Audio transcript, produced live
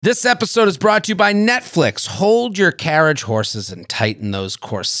This episode is brought to you by Netflix. Hold your carriage horses and tighten those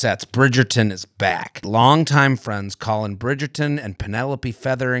corsets. Bridgerton is back. Longtime friends Colin Bridgerton and Penelope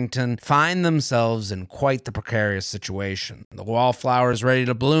Featherington find themselves in quite the precarious situation. The wallflower is ready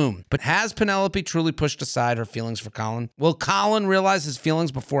to bloom. But has Penelope truly pushed aside her feelings for Colin? Will Colin realize his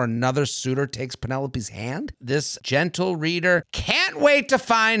feelings before another suitor takes Penelope's hand? This gentle reader can't wait to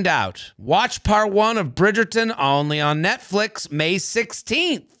find out. Watch part 1 of Bridgerton only on Netflix May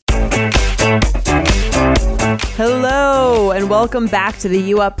 16th. Hello, and welcome back to the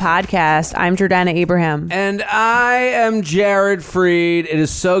U Up podcast. I'm Jordana Abraham. And I am Jared Freed. It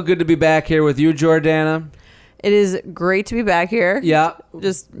is so good to be back here with you, Jordana. It is great to be back here. Yeah.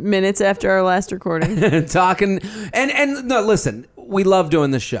 Just minutes after our last recording. Talking. And no, listen, we love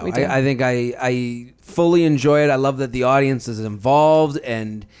doing this show. I think I fully enjoy it. I love that the audience is involved,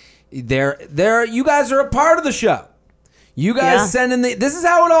 and you guys are a part of the show. You guys send in this is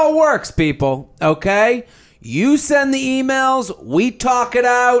how it all works, people, okay? You send the emails, we talk it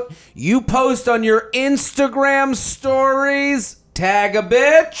out, you post on your Instagram stories, tag a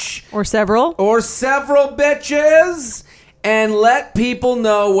bitch. Or several bitches, and let people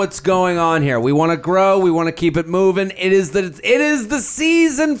know what's going on here. We want to grow, we want to keep it moving. It is the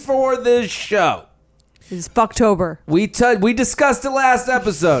season for this show. It's Fucktober. We discussed it last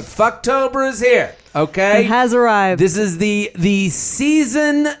episode. Fucktober is here. Okay, it has arrived. This is the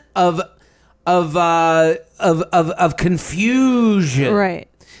season of confusion. Right.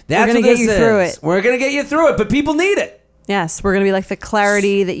 That's we're gonna get you through it. We're gonna get you through it, but people need it. Yes, we're gonna be like the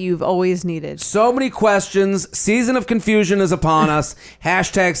clarity that you've always needed. So many questions. Season of confusion is upon us.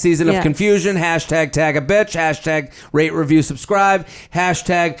 Hashtag season of confusion. Hashtag tag a bitch. Hashtag rate, review, subscribe.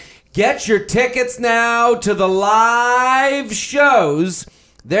 Hashtag get your tickets now to the live shows.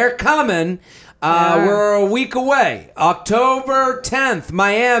 They're coming. We're a week away. October 10th,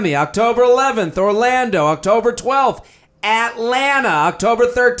 Miami. October 11th, Orlando. October 12th, Atlanta. October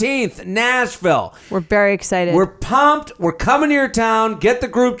 13th, Nashville. We're very excited. We're pumped. We're coming to your town. Get the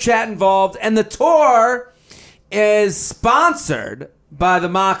group chat involved. And the tour is sponsored by the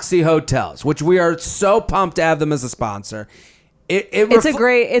Moxie Hotels, which we are so pumped to have them as a sponsor.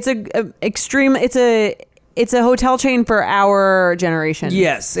 It's a hotel chain for our generation.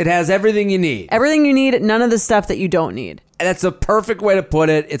 Yes, it has everything you need. Everything you need, none of the stuff that you don't need. And that's a perfect way to put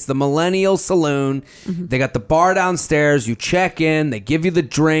it. It's the Millennial Saloon. Mm-hmm. They got the bar downstairs. You check in. They give you the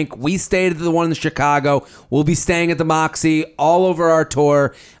drink. We stayed at the one in Chicago. We'll be staying at the Moxie all over our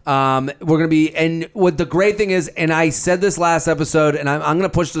tour. We're going to be, and what the great thing is, and I said this last episode, and I'm going to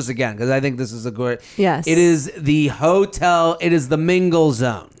push this again because I think this is a good. Yes. It is the hotel. It is the mingle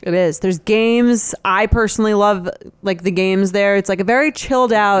zone. It is. There's games. I personally love like the games there. It's like a very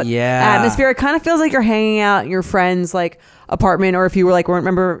chilled out atmosphere. It kind of feels like you're hanging out at your friend's like apartment, or if you were like,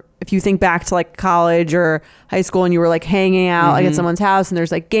 remember if you think back to like college or high school and you were like hanging out like at someone's house and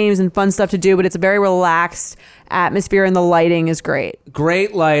there's like games and fun stuff to do, but it's a very relaxed atmosphere and the lighting is great.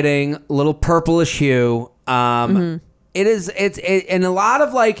 Great lighting, a little purplish hue. It is, and a lot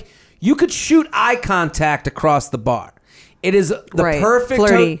of like, you could shoot eye contact across the bar. It is the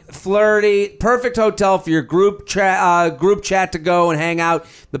perfect flirty, perfect hotel for your group chat to go and hang out.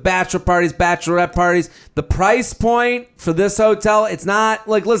 The bachelor parties, bachelorette parties. The price point for this hotel, it's not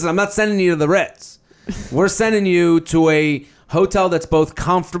like, listen, I'm not sending you to the Ritz. We're sending you to a hotel that's both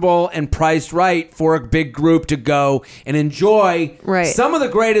comfortable and priced right for a big group to go and enjoy some of the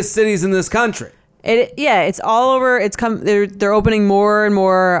greatest cities in this country. It's all over. They're opening more and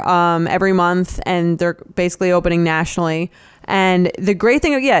more every month, and they're basically opening nationally. And the great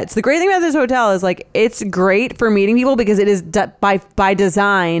thing, it's the great thing about this hotel is like it's great for meeting people because it is by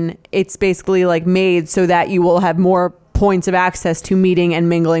design. It's basically like made so that you will have more points of access to meeting and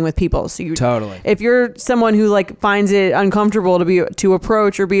mingling with people. So if you're someone who like finds it uncomfortable to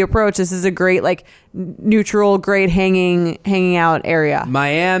approach or be approached, this is a great like neutral, great hanging out area.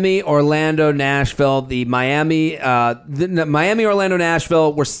 Miami, Orlando, Nashville. The Miami, Orlando,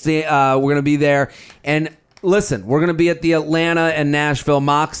 Nashville. We're going to be there. And listen, we're going to be at the Atlanta and Nashville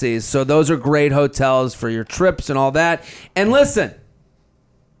Moxies. So those are great hotels for your trips and all that. And listen,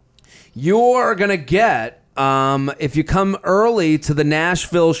 you're going to get, if you come early to the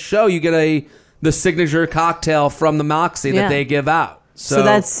Nashville show, you get the signature cocktail from the Moxie that they give out. So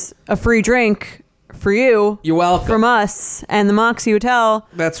that's a free drink for you. You're welcome. From us and the Moxie Hotel.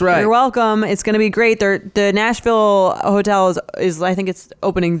 That's right. You're welcome. It's going to be great. The Nashville hotel is I think it's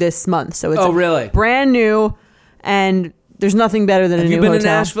opening this month. So it's really? Brand new, and there's nothing better than a new hotel. Have you been to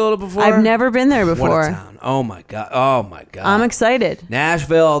Nashville before? I've never been there before. What a town. Oh my God. I'm excited.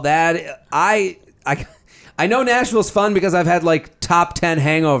 Nashville, I I know Nashville's fun because I've had like top 10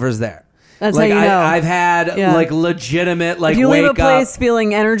 hangovers there. That's like, how you know. I've had like legitimate like if you wake leave a place up.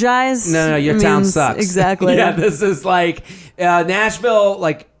 feeling energized. No, your town sucks. Exactly. Yeah, this is like Nashville.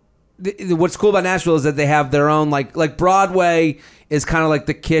 Like what's cool about Nashville is that they have their own like Broadway is kind of like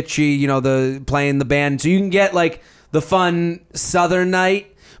the kitschy, the playing the band, so you can get like the fun Southern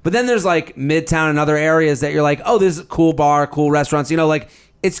night. But then there's like Midtown and other areas that you're like, oh, this is a cool bar, cool restaurants. Like.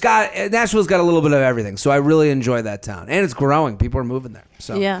 Nashville's got a little bit of everything, so I really enjoy that town, and it's growing. People are moving there,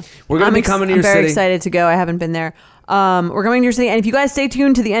 so we're gonna be coming to your city. I'm very excited to go. I haven't been there. We're coming to your city, and if you guys stay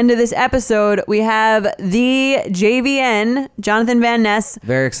tuned to the end of this episode, we have the JVN, Jonathan Van Ness.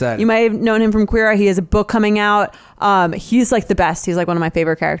 Very excited. You might have known him from Queer Eye. He has a book coming out. He's like the best. He's like one of my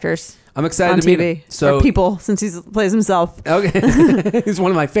favorite characters. I'm excited to meet him. So people, since he plays himself. Okay, he's one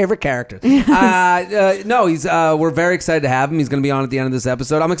of my favorite characters. Yes. No, we're very excited to have him. He's going to be on at the end of this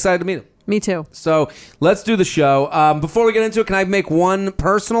episode. I'm excited to meet him. Me too. So let's do the show. Before we get into it, can I make one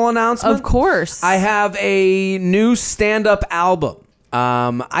personal announcement? Of course. I have a new stand-up album.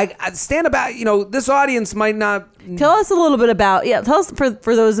 I stand about, this audience might not. Tell us a little bit about, tell us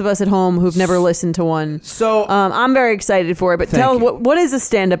for those of us at home who've never listened to one. So, I'm very excited for it, but tell what is a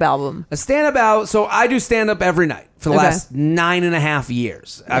stand-up album? A stand-up album. So I do stand-up every night for the last 9.5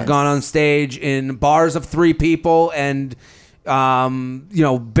 years. Yes. I've gone on stage in bars of 3 people and,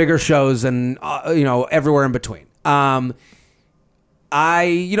 bigger shows and, everywhere in between.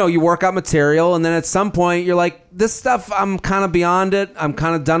 You work out material, and then at some point you're like, this stuff, I'm kind of beyond it. I'm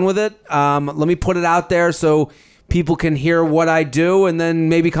kind of done with it. Let me put it out there so people can hear what I do and then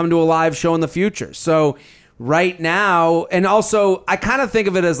maybe come to a live show in the future. So right now, and also I kind of think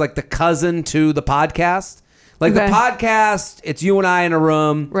of it as like the cousin to the podcast. Like the podcast, it's you and I in a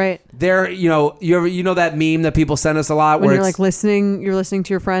room. Right. There, you know that meme that people send us a lot when where you're like listening to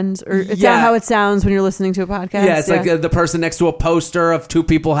your friends, or it's not how it sounds when you're listening to a podcast. Yeah, it's like the person next to a poster of 2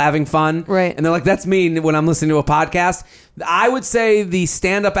 people having fun. Right. And they're like, that's me when I'm listening to a podcast. I would say the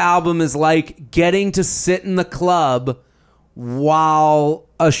stand-up album is like getting to sit in the club while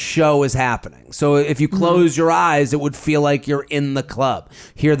a show is happening. So if you close your eyes, it would feel like you're in the club.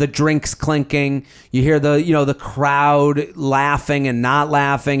 Hear the drinks clinking, you hear the crowd laughing and not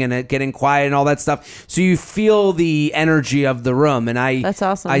laughing and it getting quiet and all that stuff. So you feel the energy of the room. And that's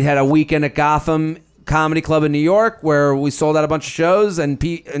awesome. I had a weekend at Gotham Comedy Club in New York where we sold out a bunch of shows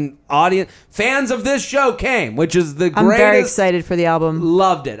and audience fans of this show came, which is the greatest. I'm very excited for the album.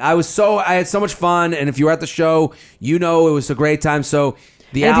 Loved it. I had so much fun, and if you were at the show, it was a great time. So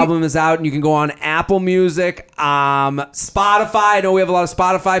the album is out, and you can go on Apple Music, Spotify. I know we have a lot of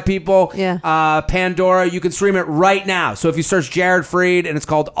Spotify people. Yeah. Pandora. You can stream it right now. So if you search Jared Freed, and it's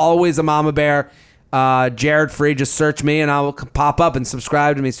called Always a Mama Bear, Jared Freed, just search me and I'll pop up, and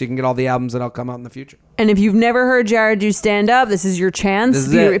subscribe to me so you can get all the albums that'll come out in the future. And if you've never heard Jared do stand up, this is your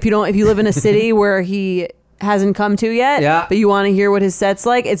chance. If you live in a city where he hasn't come to yet, but you want to hear what his set's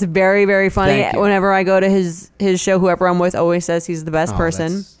like, it's very, very funny. Whenever I go to his show, whoever I'm with always says he's the best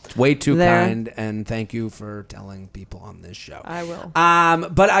person. It's way too kind, and thank you for telling people on this show. I will.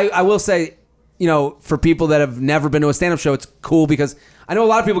 But I will say, for people that have never been to a stand-up show, it's cool because I know a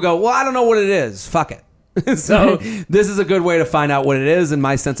lot of people go, well, I don't know what it is. Fuck it. So this is a good way to find out what it is and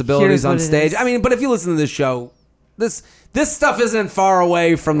my sensibilities on stage. I mean, but if you listen to this show, this stuff isn't far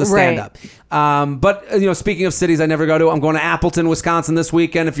away from the stand-up. Right. But speaking of cities I never go to, I'm going to Appleton, Wisconsin this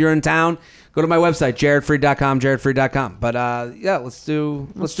weekend. If you're in town, go to my website, jaredfreed.com, jaredfreed.com. But let's do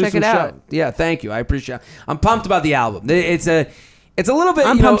check some it out. Yeah, thank you. I appreciate it. I'm pumped about the album. It's a little bit.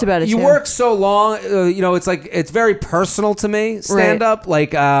 I'm pumped about it. You work so long. It's like it's very personal to me. Stand up,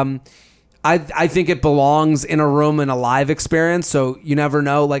 like I think it belongs in a room in a live experience. So you never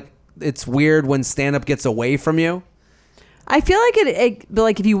know. Like it's weird when stand up gets away from you. I feel like but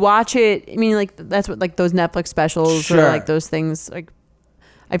like if you watch it, I mean, like that's what like those Netflix specials or like those things. Like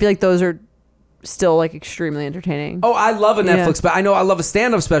I feel like those are still like extremely entertaining. Oh, I love a Netflix, but I know I love a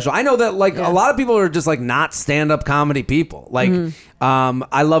stand-up special. I know that like a lot of people are just like not stand-up comedy people. Like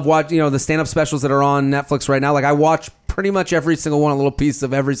I love watching the stand-up specials that are on Netflix right now. Like I watch pretty much every single one, a little piece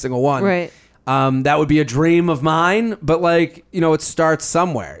of every single one. Right. That would be a dream of mine, but like it starts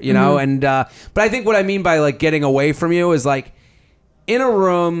somewhere, and but I think what I mean by like getting away from you is like in a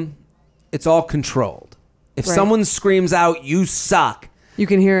room, it's all controlled. If someone screams out, "You suck," you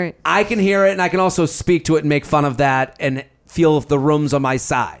can hear it. I can hear it, and I can also speak to it and make fun of that and feel if the room's on my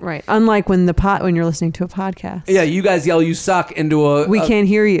side. Right. Unlike when you're listening to a podcast. Yeah, you guys yell "You suck" into we can't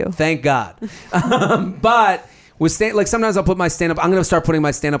hear you. Thank God. But with sometimes I'll put my stand-up. I'm going to start putting my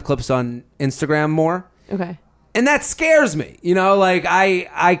stand-up clips on Instagram more. Okay. And that scares me. Like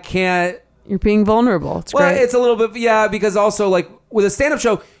I can't. You're being vulnerable. It's well, great. it's a little bit, yeah, because also like with a stand-up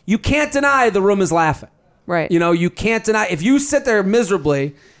show, you can't deny the room is laughing. Right. You know, you can't deny if you sit there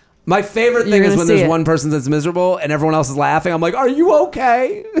miserably. My favorite thing is when there's one person that's miserable and everyone else is laughing. I'm like, are you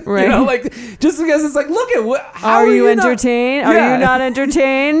okay? Right. You know, like just because it's like, look at how are you entertained? Are you not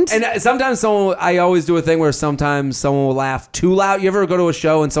entertained? And sometimes I always do a thing where sometimes someone will laugh too loud. You ever go to a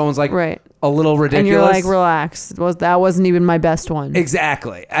show and someone's like a little ridiculous? And you're like, relax. That wasn't even my best one.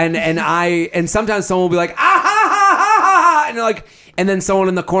 Exactly. And sometimes someone will be like, ah ha ha ha ha, and you're like, and then someone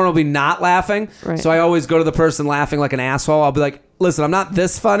in the corner will be not laughing. Right. So I always go to the person laughing like an asshole. I'll be like, listen, I'm not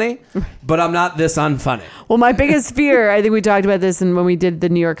this funny, but I'm not this unfunny. Well, my biggest fear, I think we talked about this when we did the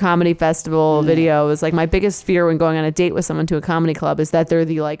New York Comedy Festival video, was like my biggest fear when going on a date with someone to a comedy club is that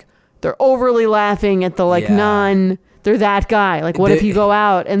they're overly laughing at the they're that guy. Like, what if you go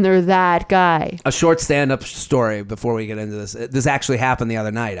out and they're that guy? A short stand-up story before we get into this. This actually happened the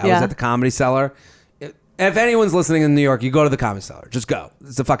other night. I was at the Comedy Cellar. If anyone's listening in New York, you go to the Comedy Cellar. Just go.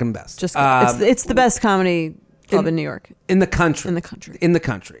 It's the fucking best. Just go. It's the best comedy club in New York. In the country. In the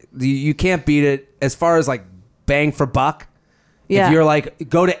country. You can't beat it as far as like bang for buck. Yeah. If you're like,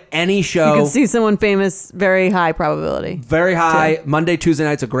 go to any show. You can see someone famous, very high probability. Very high. Too. Monday, Tuesday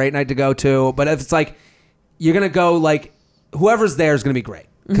night's a great night to go to. But if it's like, you're going to go like, whoever's there is going to be great.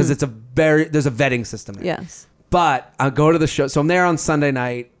 Because there's a vetting system there. Yes. But I'll go to the show. So I'm there on Sunday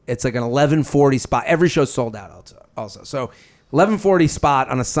night. It's like an 11:40 spot. Every show's sold out also. So 11:40 spot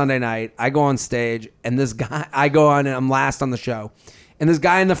on a Sunday night. I go on stage, and this guy, I go on, and I'm last on the show. And this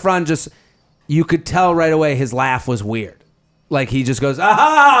guy in the front just, you could tell right away his laugh was weird. Like he just goes,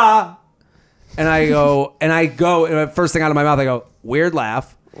 ah! And I go, and the first thing out of my mouth, I go, weird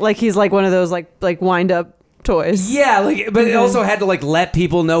laugh. Like he's like one of those like wind up toys. Yeah, but it also had to like let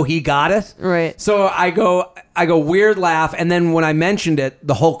people know he got it. Right. So I go weird laugh, and then when I mentioned it,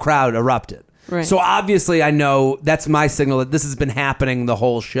 the whole crowd erupted. Right. So obviously I know that's my signal that this has been happening the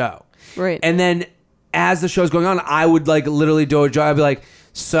whole show. Right. And then as the show's going on, I would like literally do a joke. I'd be like,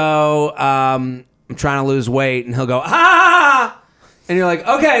 so I'm trying to lose weight, and he'll go, ah! And you're like,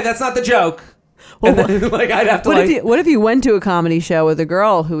 okay, that's not the joke. Well, and then, like I'd have to what if you went to a comedy show with a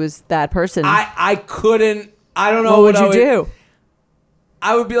girl who was that person? I couldn't. I don't know what would you do.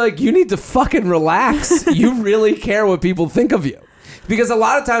 I would be like, you need to fucking relax. You really care what people think of you. Because a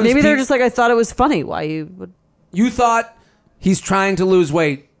lot of times maybe they're just like, I thought it was funny. Why you would? You thought he's trying to lose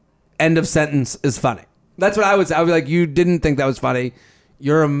weight. End of sentence is funny. That's what I would say. I would be like, you didn't think that was funny.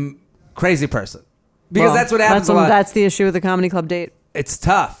 You're a crazy person. Because that's what happens a lot. That's the issue with the comedy club date. It's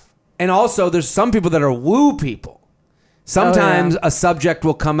tough. And also, there's some people that are woo people. Sometimes a subject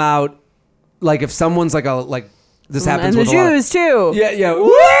will come out, like if someone's like this happens with a lot. And the Jews too. Yeah.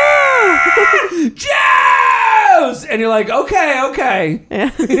 Woo! Jews! And you're like, okay.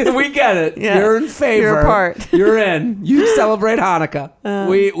 Yeah. We get it. Yeah. You're in favor. You're a part. You're in. You celebrate Hanukkah.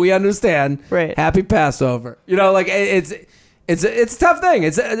 We understand. Right. Happy Passover. You know, like it's a tough thing.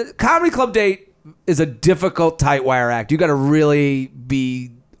 It's a comedy club date is a difficult tight wire act. You got to really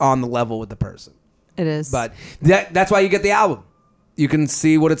be on the level with the person. It is. But that's why you get the album. You can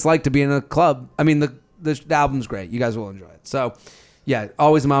see what it's like to be in a club. I mean, the album's great. You guys will enjoy it. So, yeah,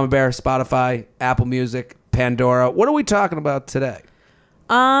 Always Mama Bear, Spotify, Apple Music, Pandora. What are we talking about today?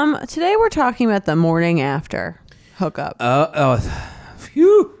 Today we're talking about the morning after hookup.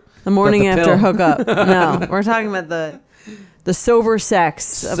 Phew. The morning after hookup. No, we're talking about the sober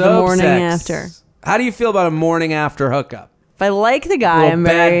sex of the morning after. How do you feel about a morning after hookup? If I like the guy, I'm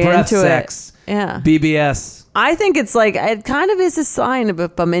very into sex. It. Yeah. BBS. I think it's like, it kind of is a sign of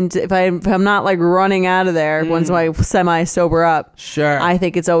if I'm not like running out of there once I semi sober up. Sure. I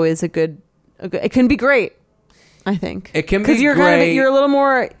think it's always it can be great. I think it can be because you're great. You're a little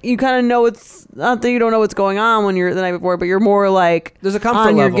more. You kind of know it's not that you don't know what's going on when you're the night before, but you're more like there's a comfort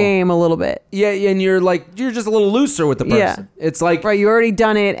on level. Your game a little bit. Yeah, and you're just a little looser with the person. Yeah. It's like right. You already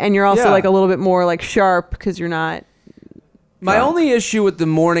done it, and you're also like a little bit more like sharp because you're not. My only issue with the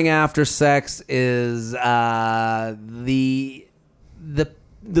morning after sex is the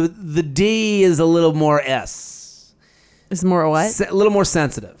D is a little more S. It's more what? A little more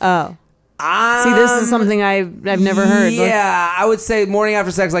sensitive. Oh. See, this is something I've never heard. Yeah, I would say morning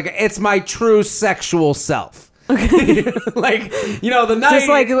after sex, like it's my true sexual self. Okay. Like, the night. Just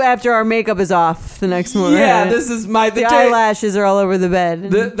like after our makeup is off the next morning. Yeah, this is the eyelashes are all over the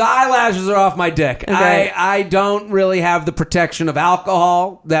bed. The eyelashes are off my dick. Okay. I don't really have the protection of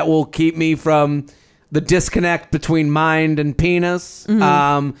alcohol that will keep me from the disconnect between mind and penis.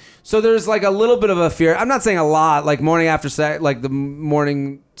 Mm-hmm. So there's like a little bit of a fear. I'm not saying a lot, like morning after sex, like the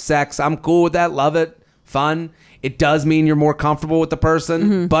morning sex. I'm cool with that. Love it. Fun. it does mean you're more comfortable with the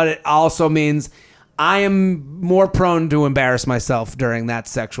person, but it also means I am more prone to embarrass myself during that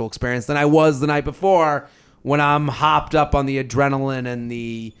sexual experience than I was the night before when I'm hopped up on the adrenaline and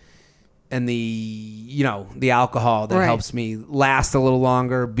the the alcohol that helps me last a little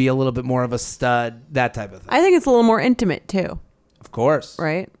longer, be a little bit more of a stud, that type of thing. I think it's a little more intimate too. Of course.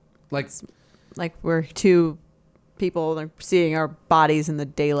 Right? Like we're two people like seeing our bodies in the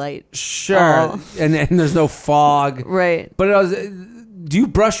daylight. Sure. And there's no fog. Right. But do you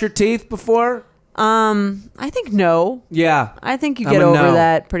brush your teeth before? I think no. Yeah. I think you get over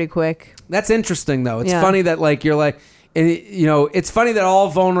that pretty quick. That's interesting though. It's funny that like you're like, and it's funny that all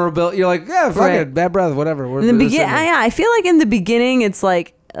vulnerability, you're like, yeah, fuck it, bad breath, whatever. I feel like in the beginning, it's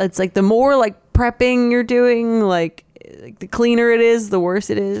like the more like prepping you're doing, like the cleaner it is, the worse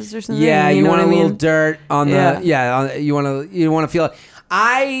it is, or something. Yeah, you want a little mean? dirt on the you want to feel it.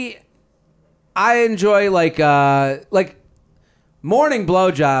 I enjoy like morning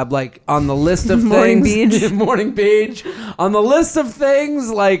blowjob, like on the list of morning things. Morning beach. On the list of things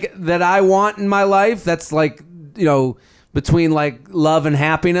like that I want in my life. That's like between like love and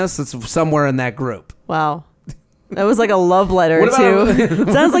happiness. It's somewhere in that group. Wow. That was like a love letter too.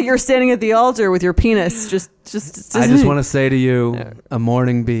 It sounds like you're standing at the altar with your penis. Just I just want to say to you, a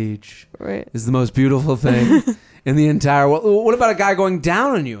morning beach is the most beautiful thing in the entire world. What about a guy going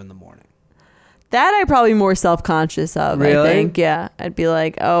down on you in the morning? That I'd probably be more self-conscious of. Really? I think. Yeah, I'd be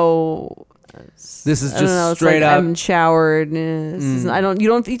like, oh, this is just straight up. I haven't showered.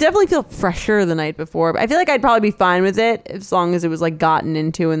 You definitely feel fresher the night before. But I feel like I'd probably be fine with it as long as it was like gotten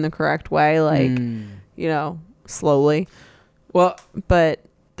into in the correct way, like slowly. Well, but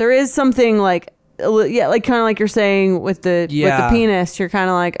there is something like like kind of like you're saying with the penis. You're kind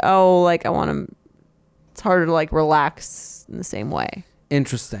of like, oh, like I want to. It's harder to like relax in the same way.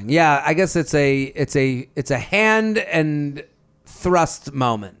 Interesting. Yeah, I guess it's a hand and thrust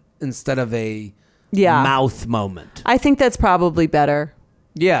moment instead of a mouth moment. I think that's probably better.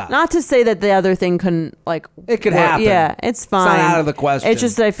 Yeah. Not to say that the other thing couldn't like it could happen. Yeah, it's fine. It's not out of the question. It's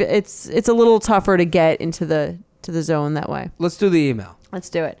just that it's a little tougher to get into the zone that way. Let's do the email. Let's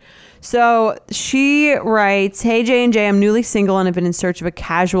do it. So she writes, "Hey J&J, I'm newly single and have been in search of a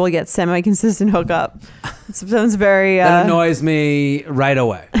casual yet semi-consistent hookup." It sounds very... that annoys me right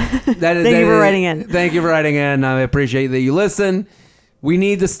away. Thank you for writing in. Thank you for writing in. I appreciate that you listen. We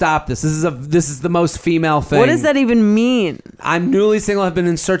need to stop this. This is the most female thing. What does that even mean? I'm newly single. I've been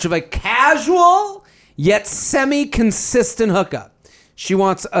in search of a casual yet semi-consistent hookup. She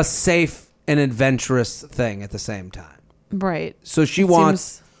wants a safe and adventurous thing at the same time. Right. So she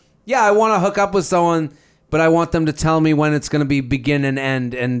wants... Yeah, I want to hook up with someone, but I want them to tell me when it's going to be begin and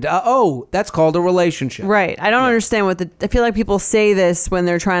end. And, that's called a relationship. Right. I don't understand I feel like people say this when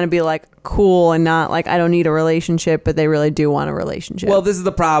they're trying to be like cool and not like, I don't need a relationship, but they really do want a relationship. Well, this is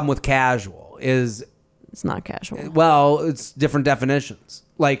the problem with casual is... It's not casual. Well, it's different definitions.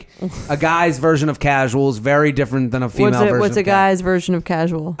 Like a guy's version of casual is very different than a female version of casual. What's a guy's version of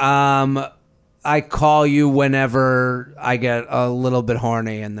casual? I call you whenever I get a little bit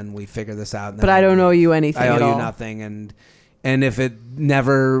horny, and then we figure this out. But I don't owe you anything. I owe at you all. nothing, and if we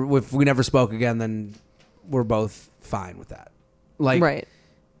never spoke again, then we're both fine with that. Like, right.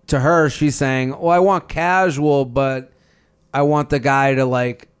 To her, she's saying, "Well, I want casual, but I want the guy to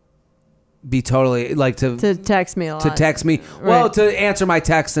like be totally like to text me a lot. To text me, well, to answer my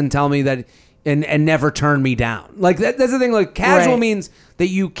text and tell me that." And never turn me down. Like that's the thing. Like casual means that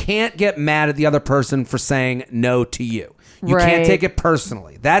you can't get mad at the other person for saying no to you. You can't take it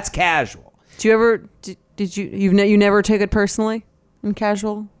personally. That's casual. Do you ever? Did you never take it personally in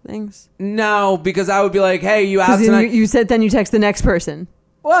casual things? No, because I would be like, "Hey, you out tonight?" You said then you text the next person.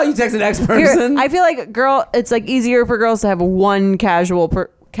 Well, you text the next person. I feel like it's like easier for girls to have one casual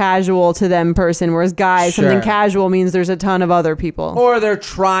to them person, whereas guys, something casual means there's a ton of other people, or they're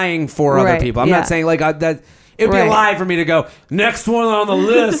trying for other people. I'm not saying like that. It'd be a lie for me to go next one on the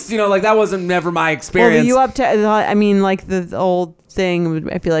list. Like that wasn't never my experience. Well, like the old thing,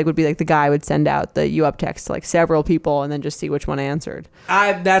 I feel like would be like the guy would send out the you up text to like several people and then just see which one answered.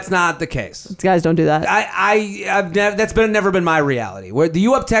 That's not the case. Guys don't do that. That's never been my reality. Where the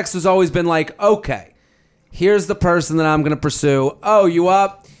you up text has always been like, okay, here's the person that I'm going to pursue. Oh, you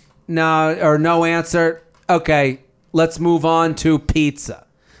up? No, or no answer. Okay, let's move on to pizza.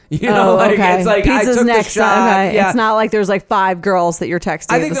 It's like pizza's I took next. the shot. Okay. Yeah. It's not like there's like 5 girls that you're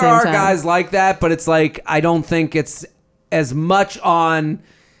texting. I think there are guys like that, but it's like I don't think it's as much on.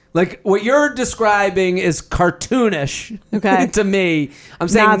 Like what you're describing is cartoonish to me. I'm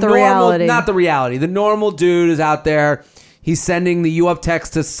saying not the reality. The normal dude is out there. He's sending the you up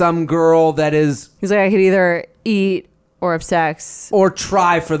text to some girl that is... He's like, I could either eat or have sex or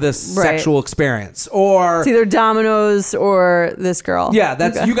try for this sexual experience, or it's either Domino's or this girl. Yeah,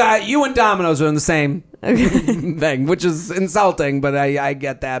 that's you and Domino's are in the same thing, which is insulting, but I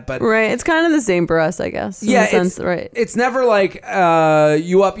get that. But right, it's kind of the same for us, I guess. Yeah, right. It's never like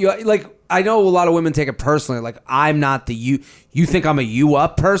you up. Like I know a lot of women take it personally. Like I'm not the you. You think I'm a you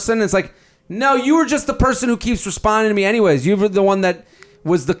up person? It's like no, you were just the person who keeps responding to me anyways. You were the one that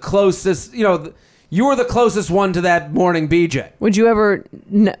was the closest. You were the closest one to that morning BJ. Would you ever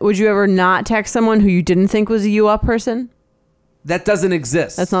not text someone who you didn't think was a you up person? That doesn't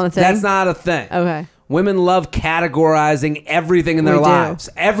exist. That's not a thing? That's not a thing. Okay. Women love categorizing everything in their lives.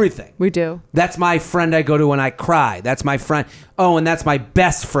 Everything. We do. That's my friend I go to when I cry. That's my friend. Oh, and that's my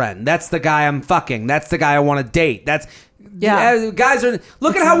best friend. That's the guy I'm fucking. That's the guy I want to date. Guys are.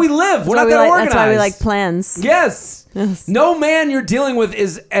 Look at how we live. We're not that organized. That's why we like plans. Yes. No man you're dealing with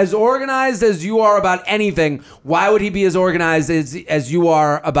is as organized as you are about anything. Why would he be as organized as you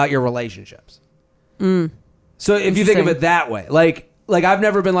are about your relationships? So if you think of it that way, like I've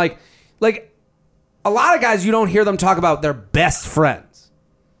never been like a lot of guys, you don't hear them talk about their best friends.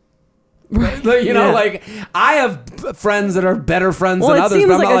 Right. Like I have friends that are better friends than others. It seems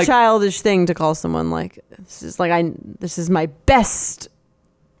but I'm like not a childish thing to call someone like this is my best.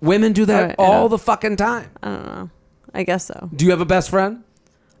 Women do that all the fucking time. I don't know. I guess so. Do you have a best friend?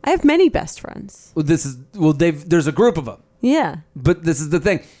 I have many best friends. There's a group of them. Yeah. But this is the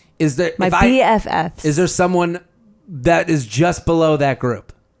thing. Is there my BFFs? Is there someone that is just below that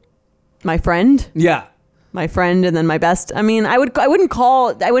group? My friend? Yeah. My friend and then my best. I mean, I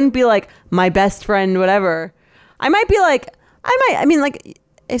wouldn't be like my best friend, whatever. If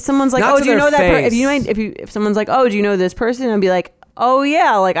someone's like, oh, do you know that person? If someone's like, oh, do you know this person? I'd be like, oh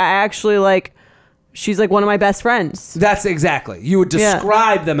yeah, like I actually like, she's like one of my best friends. That's exactly. You would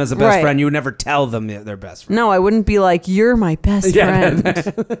describe them as a best friend. You would never tell them they're best friend. No, I wouldn't be like, you're my best friend.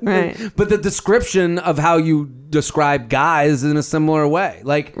 Right. But the description of how you describe guys in a similar way.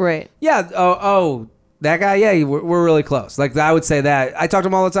 Like, right. Yeah. Oh, that guy. Yeah. We're really close. Like I would say that. I talk to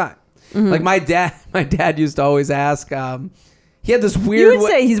him all the time. Mm-hmm. Like my dad used to always ask, he had this weird. You would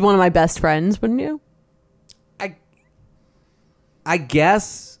say he's one of my best friends, wouldn't you? I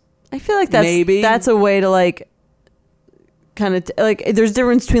guess. I feel like that's a way to like kind of like there's a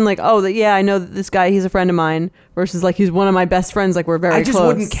difference between like, oh, I know that this guy, he's a friend of mine, versus like he's one of my best friends, like we're very close. I just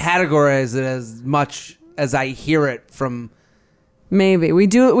wouldn't categorize it as much as I hear it from. Maybe we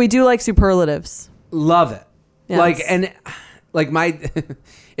do like superlatives. Love it. Yes. Like and like my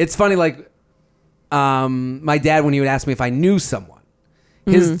it's funny like my dad, when he would ask me if I knew someone,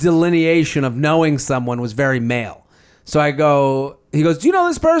 his delineation of knowing someone was very male. So he goes, do you know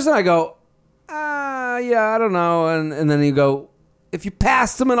this person? I go, yeah, I don't know. And then he'd go, if you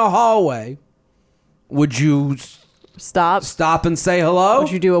passed him in a hallway, would you stop and say hello?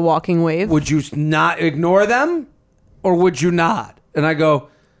 Would you do a walking wave? Would you not ignore them? Or would you nod? And I go,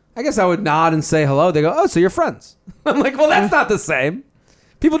 I guess I would nod and say hello. They go, oh, so you're friends. I'm like, well, that's not the same.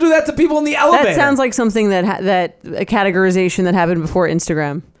 People do that to people in the elevator. That sounds like something that a categorization that happened before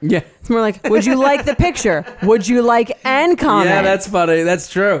Instagram. Yeah. It's more like, would you like the picture? Would you like and comment? Yeah, that's funny.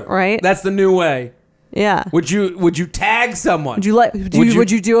 That's true. Right? That's the new way. Yeah. Would you tag someone?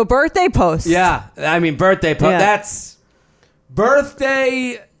 Would you do a birthday post? Yeah. I mean, birthday post. Yeah. That's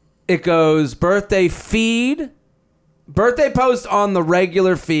birthday. It goes birthday feed. Birthday post on the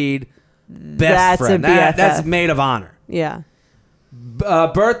regular feed. Best friend. That's maid of honor. Yeah.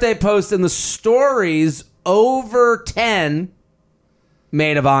 Birthday post in the stories over 10,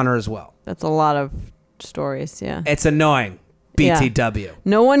 maid of honor as well. That's a lot of stories. Yeah. It's annoying. BTW. Yeah.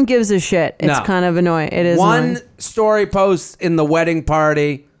 No one gives a shit. It's kind of annoying. It is one annoying. Story post in the wedding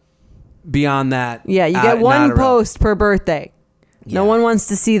party. Beyond that, yeah, you get one post per birthday. Yeah. No one wants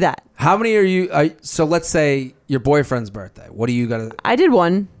to see that. How many are you? So let's say your boyfriend's birthday. What do you got to? I did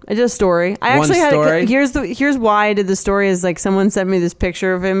one. I did a story. I actually had. Here's why I did the story. Is like someone sent me this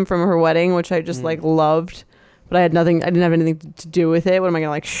picture of him from her wedding, which I just like loved, but I didn't have anything to do with it. What am I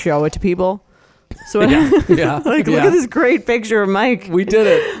gonna like show it to people? So look at this great picture of Mike. We did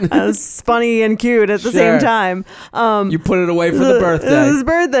it. It was funny and cute at the same time. You put it away for the birthday. It was his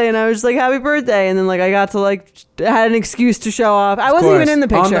birthday, and I was just like, "Happy birthday!" And then like I got to like had an excuse to show off. I wasn't even in the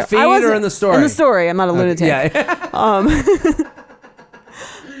picture. On the feed or in the story? In the story. I'm not a lunatic. Yeah.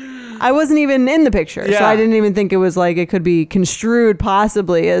 I wasn't even in the picture, so I didn't even think it was like it could be construed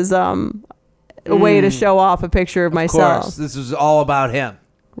possibly as a way to show off a picture of myself. Of course, this was all about him.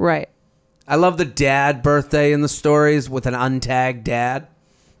 Right. I love the dad birthday in the stories with an untagged dad.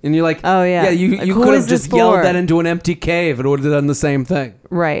 And you're like, oh yeah, you could have just yelled that into an empty cave. It would have done the same thing,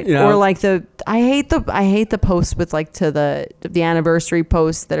 right? You know? Or like I hate the posts with like to the anniversary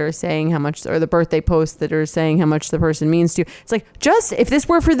posts that are saying how much, or the birthday posts that are saying how much the person means to you. It's like, just if this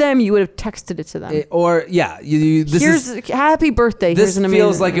were for them, you would have texted it to them. Here's happy birthday. This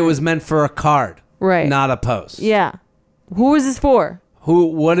feels like it was meant for a card, right? Not a post. Yeah. Who is this for?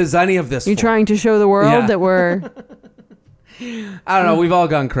 What is any of this? You trying to show the world that we're. I don't know. We've all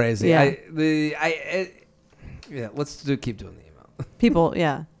gone crazy. Yeah. Let's keep doing the email. People,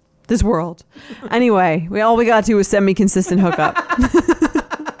 yeah. This world. Anyway, all we got to was semi-consistent hookup.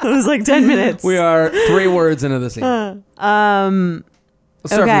 It was like 10 minutes. We are 3 words into this email. Let's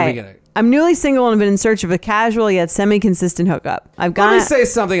start from the beginning. I'm newly single and have been in search of a casual yet semi-consistent hookup. Let me say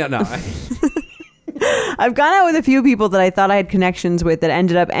something. No. I've gone out with a few people that I thought I had connections with that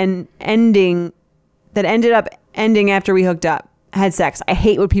ended up ending after we hooked up, had sex. I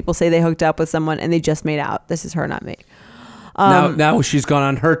hate when people say they hooked up with someone and they just made out. This is her, not me. Now she's gone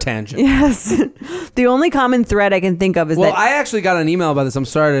on her tangent. Yes. The only common thread I can think of is that... Well, I actually got an email about this. I'm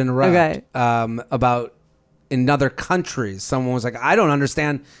sorry to interrupt. Okay. About in other countries. Someone was like, I don't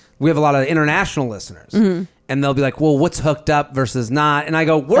understand. We have a lot of international listeners. Mm-hmm. And they'll be like, well, what's hooked up versus not? And I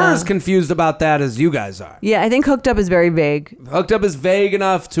go, we're as confused about that as you guys are. Yeah, I think hooked up is very vague. Hooked up is vague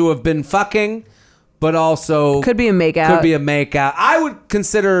enough to have been fucking... But also... Could be a makeout. I would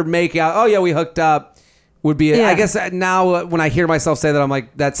consider makeout. Oh, yeah, we hooked up. Would be... I guess now when I hear myself say that, I'm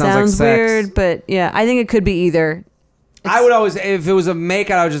like, that sounds like sex. Weird, but yeah, I think it could be either. I would always... If it was a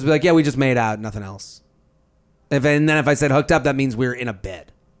makeout, I would just be like, yeah, we just made out. Nothing else. And then if I said hooked up, that means we're in a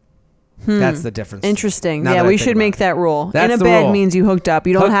bed. That's the difference. Interesting. Yeah, we should make that rule. In a bed rule. Means you hooked up.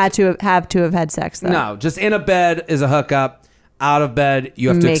 You don't have to have had sex, though. No, just in a bed is a hookup. Out of bed, you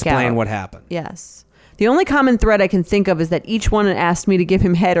have to explain what happened. Yes. The only common thread I can think of is that each one asked me to give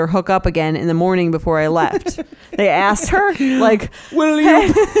him head or hook up again in the morning before I left. They asked her, like, will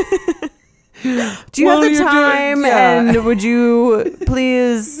you... Do you have the time? And would you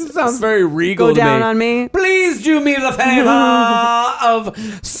please... This sounds very regal go down on me. Please do me the favor of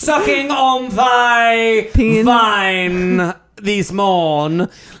sucking on thy vine this morn.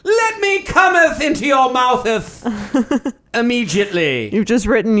 Let me cometh into your moutheth immediately. You've just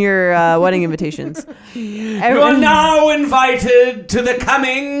written your wedding invitations. You are now invited to the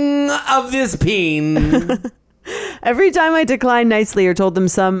coming of this peen. Every time I declined nicely or told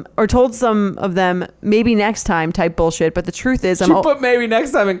some of them maybe next time type bullshit, but the truth is she put maybe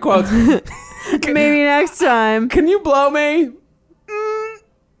next time in quotes. Maybe next time. Can you blow me?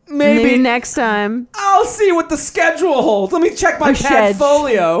 Maybe next time. I'll see what the schedule holds. Let me check my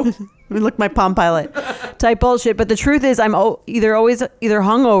portfolio. Let me look my Palm Pilot. Type bullshit, but the truth is I'm either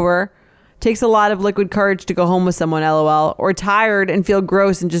hungover, takes a lot of liquid courage to go home with someone, LOL, or tired and feel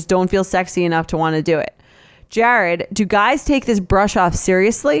gross and just don't feel sexy enough to want to do it. Jared, do guys take this brush off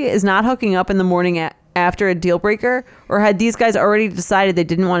seriously? Is not hooking up in the morning after a deal breaker? Or had these guys already decided they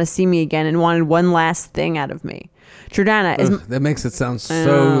didn't want to see me again and wanted one last thing out of me? Jordana, that makes it sound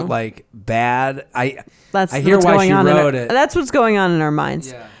so like bad. I hear what's why going she on wrote it. That's what's going on in our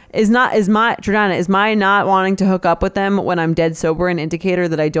minds. Yeah. Is my not wanting to hook up with them when I'm dead sober an indicator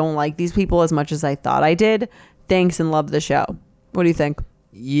that I don't like these people as much as I thought I did? Thanks and love the show. What do you think?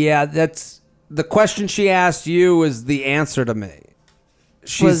 Yeah, that's the question she asked you is the answer to me.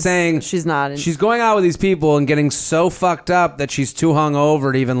 She's saying she's not. She's going out with these people and getting so fucked up that she's too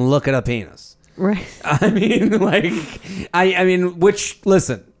hungover to even look at a penis. Right. I mean,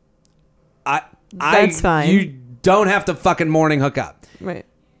 listen, that's fine. You don't have to fucking morning hook up. Right.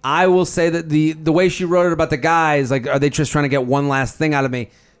 I will say that the way she wrote it about the guys, like, are they just trying to get one last thing out of me?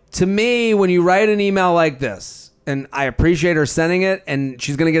 To me, when you write an email like this, and I appreciate her sending it, and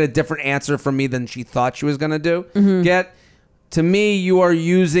she's going to get a different answer from me than she thought she was going to get. To me, you are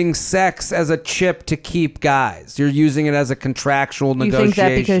using sex as a chip to keep guys. You're using it as a contractual negotiation. You think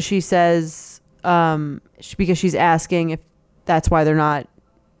that because she says... because she's asking if that's why they're not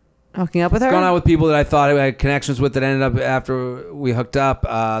hooking up with her? Going out with people that I thought I had connections with that ended up after we hooked up,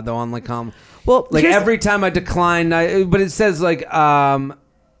 though on like well, like every time I decline, but it says like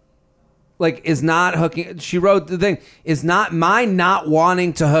is not hooking. She wrote the thing is not my not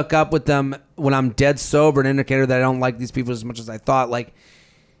wanting to hook up with them when I'm dead sober, an indicator that I don't like these people as much as I thought. Like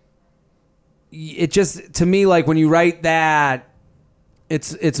it just to me, like when you write that.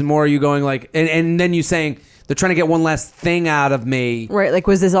 It's more you going like and then you saying they're trying to get one last thing out of me. Right, like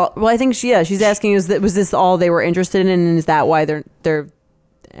was this all? Well, I think she's asking was this all they were interested in, and is that why they're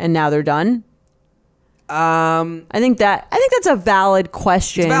and now they're done? I think that's a valid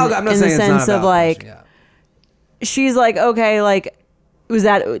question. It's valid. I'm not saying in the sense it's not a of like question, she's like okay, like is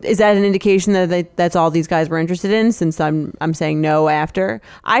that an indication that that's all these guys were interested in, since I'm saying no after?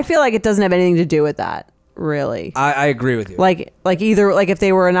 I feel like it doesn't have anything to do with that, really. I agree with you. Like either like if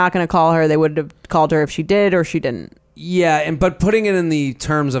they were not going to call her, they would have called her if she did or she didn't. Yeah, but putting it in the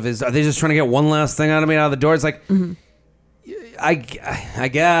terms of are they just trying to get one last thing out of me out of the door? It's like, I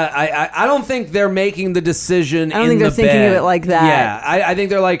guess I don't think they're making the decision. I don't think they're thinking of it like that. Yeah, I think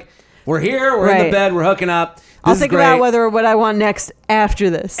they're like, we're here, we're in the bed, we're hooking up. I'll think about what I want next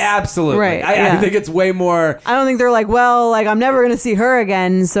after this. Absolutely. Right. I think it's way more. I don't think they're like, well, like I'm never going to see her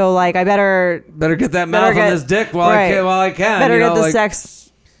again, so like I better get that mouth on this dick while I can. Better get the sex.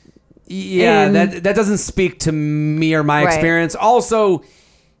 Yeah, that doesn't speak to me or my experience. Also,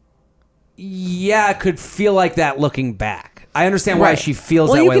 it could feel like that looking back. I understand why she feels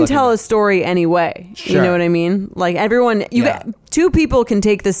that way. Well, you can tell a story anyway. Sure. You know what I mean? Like everyone, two people can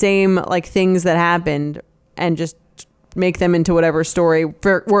take the same like things that happened and just make them into whatever story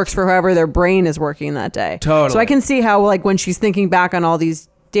works for whoever their brain is working that day. Totally. So I can see how like when she's thinking back on all these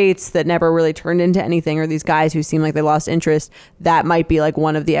dates that never really turned into anything, or these guys who seem like they lost interest, that might be like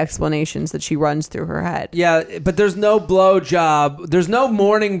one of the explanations that she runs through her head. Yeah, but there's no blowjob. There's no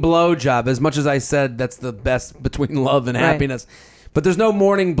morning blowjob. As much as I said that's the best between love and happiness, but there's no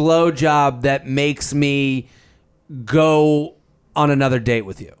morning blowjob that makes me go on another date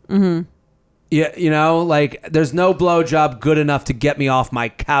with you. Mm-hmm. Yeah, like there's no blowjob good enough to get me off my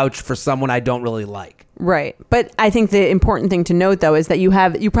couch for someone I don't really like. Right. But I think the important thing to note, though, is that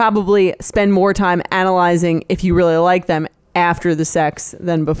you probably spend more time analyzing if you really like them after the sex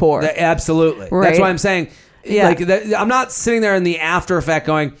than before. Absolutely. Right? That's why I'm saying, I'm not sitting there in the after effect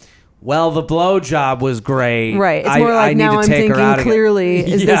going, well, the blowjob was great. Right. It's more like now I'm thinking clearly,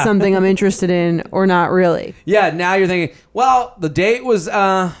 is this something I'm interested in or not really? Yeah. Now you're thinking, well, the date was,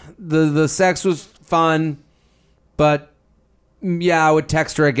 the sex was fun, but I would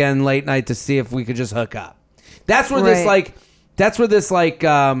text her again late night to see if we could just hook up. That's where we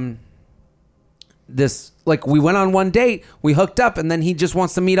went on one date, we hooked up, and then he just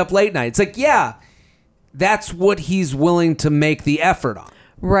wants to meet up late night. It's like, that's what he's willing to make the effort on.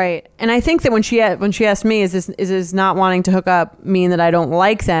 Right. And I think that when she asked me, is this not wanting to hook up mean that I don't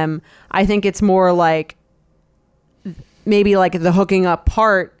like them? I think it's more like maybe like the hooking up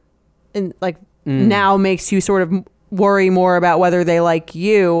part and like now makes you sort of worry more about whether they like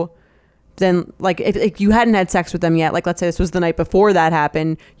you than like if you hadn't had sex with them yet. Like let's say this was the night before that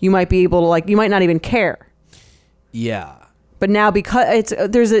happened, you might be able to like, you might not even care. Yeah. But now because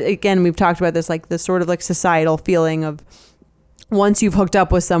again, we've talked about this, like this sort of like societal feeling of once you've hooked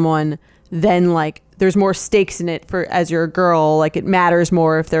up with someone, then like there's more stakes in it for as you're a girl. Like it matters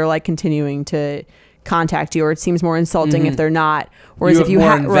more if they're like continuing to contact you, or it seems more insulting if they're not. Whereas if you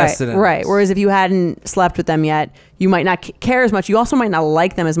had right. Whereas if you hadn't slept with them yet, you might not care as much. You also might not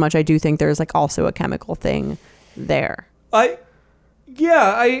like them as much. I do think there's like also a chemical thing there. I mean,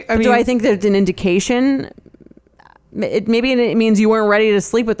 do I think that it's an indication? Maybe it means you weren't ready to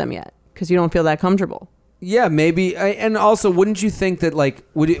sleep with them yet because you don't feel that comfortable. Yeah, maybe. And also, wouldn't you think that like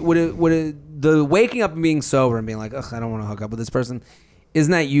would it the waking up and being sober and being like, ugh, I don't want to hook up with this person,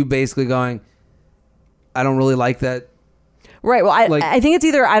 isn't that you basically going, I don't really like that? Right. Well, I think it's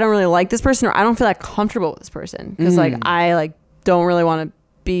either I don't really like this person or I don't feel that comfortable with this person because like I like don't really want to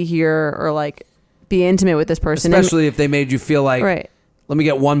be here or like be intimate with this person, especially if they made you feel like, let me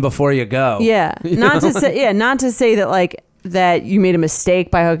get one before you go. Yeah. Not to say that like that you made a mistake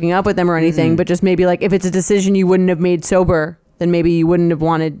by hooking up with them or anything, but just maybe like if it's a decision you wouldn't have made sober, then maybe you wouldn't have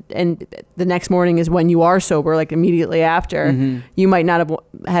wanted, and the next morning is when you are sober, like immediately after, you might not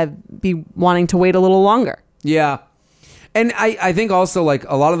be wanting to wait a little longer. Yeah. And I think also like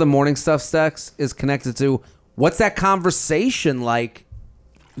a lot of the morning stuff sex is connected to what's that conversation like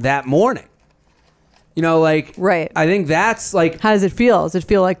that morning? You know, like, I think that's like, how does it feel? Does it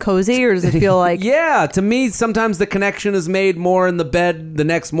feel like cozy or does it feel like, yeah, to me, sometimes the connection is made more in the bed the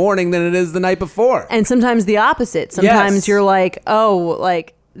next morning than it is the night before. And sometimes the opposite. Sometimes you're like, oh,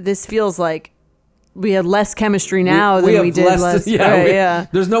 like this feels like we had less chemistry now than we did less. Yeah.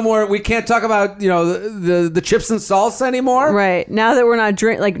 There's no more, we can't talk about, the chips and salsa anymore. Right. Now that we're not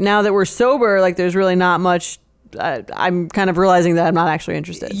now that we're sober, like there's really not much. I'm kind of realizing that I'm not actually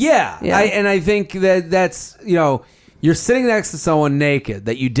interested. Yeah. I think that's, you're sitting next to someone naked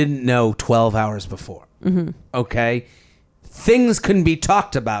that you didn't know 12 hours before. Mm-hmm. Okay. Things can be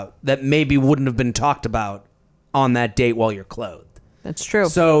talked about that maybe wouldn't have been talked about on that date while you're clothed. That's true.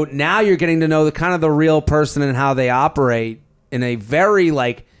 So now you're getting to know the real person and how they operate in a very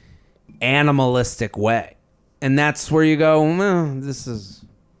like animalistic way. And that's where you go,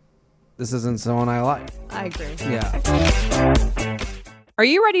 this isn't someone I like. I agree. Yeah. Are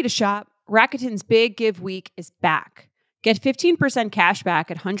you ready to shop? Rakuten's Big Give Week is back. Get 15% cash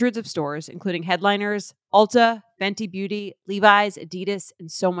back at hundreds of stores, including Headliners, Ulta, Fenty Beauty, Levi's, Adidas, and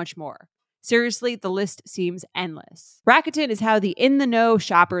so much more. Seriously, the list seems endless. Rakuten is how the in-the-know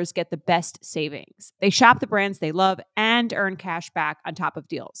shoppers get the best savings. They shop the brands they love and earn cash back on top of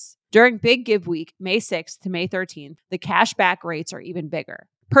deals. During Big Give Week, May 6th to May 13th, the cash back rates are even bigger.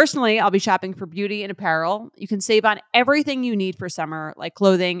 Personally, I'll be shopping for beauty and apparel. You can save on everything you need for summer, like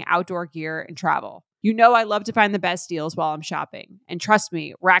clothing, outdoor gear, and travel. You know I love to find the best deals while I'm shopping. And trust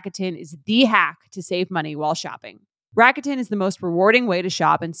me, Rakuten is the hack to save money while shopping. Rakuten is the most rewarding way to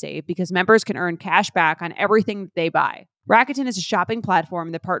shop and save because members can earn cash back on everything they buy. Rakuten is a shopping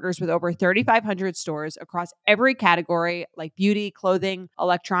platform that partners with over 3,500 stores across every category like beauty, clothing,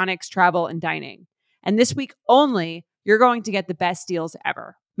 electronics, travel, and dining. And this week only, you're going to get the best deals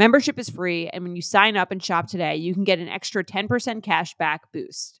ever. Membership is free, and when you sign up and shop today, you can get an extra 10% cash back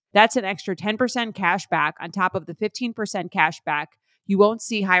boost. That's an extra 10% cash back on top of the 15% cash back. You won't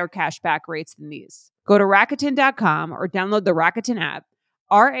see higher cash back rates than these. Go to Rakuten.com or download the Rakuten app.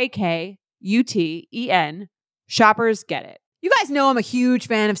 Rakuten. Shoppers get it. You guys know I'm a huge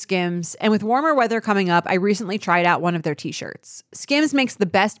fan of Skims, and with warmer weather coming up, I recently tried out one of their t-shirts. Skims makes the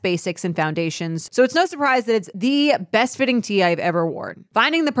best basics and foundations, so it's no surprise that it's the best fitting tee I've ever worn.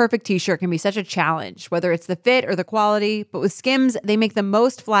 Finding the perfect t-shirt can be such a challenge, whether it's the fit or the quality, but with Skims, they make the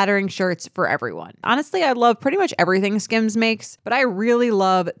most flattering shirts for everyone. Honestly, I love pretty much everything Skims makes, but I really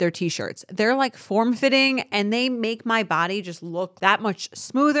love their t-shirts. They're like form-fitting, and they make my body just look that much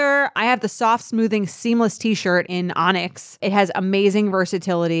smoother. I have the soft, smoothing, seamless t-shirt in Onyx. It has amazing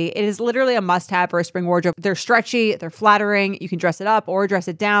versatility. It is literally a must-have for a spring wardrobe. They're stretchy, they're flattering, you can dress it up or dress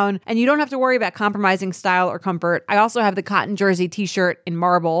it down, and you don't have to worry about compromising style or comfort. I also have the cotton jersey t-shirt in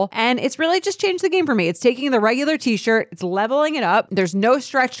marble, and it's really just changed the game for me. It's taking the regular t-shirt, it's leveling it up, there's no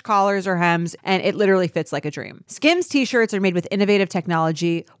stretched collars or hems, and it literally fits like a dream. Skims t-shirts are made with innovative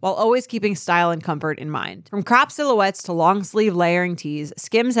technology while always keeping style and comfort in mind. From crop silhouettes to long sleeve layering tees,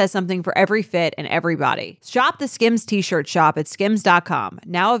 Skims has something for every fit and every body. Shop the Skims t-shirt shop at skims.com,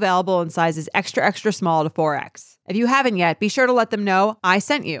 now available in sizes extra, extra small to 4X. If you haven't yet, be sure to let them know I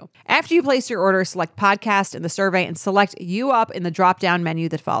sent you. After you place your order, select podcast in the survey and select you up in the drop-down menu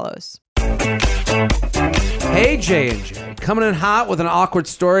that follows. Hey, J&J, coming in hot with an awkward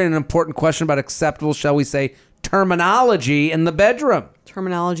story and an important question about acceptable, shall we say, terminology in the bedroom.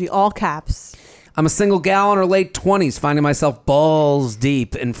 Terminology, all caps. I'm a single gal in her late 20s, finding myself balls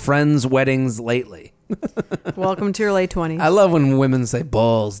deep in friends' weddings lately. Welcome to your late 20s. I love when women say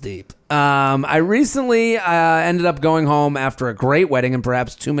balls deep. I recently ended up going home after a great wedding and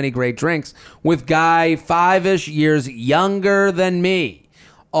perhaps too many great drinks with guy 5-ish years younger than me.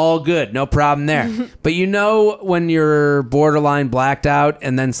 All good, no problem there. But you know when you're borderline blacked out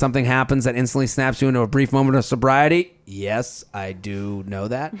and then something happens that instantly snaps you into a brief moment of sobriety? Yes, I do know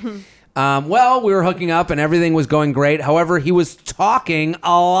that. Well, we were hooking up and everything was going great. However, he was talking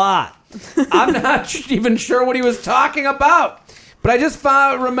a lot. I'm not even sure what he was talking about. But I just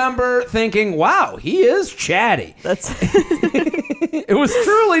remember thinking, wow, he is chatty. It was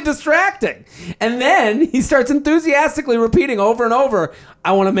truly distracting. And then he starts enthusiastically repeating over and over,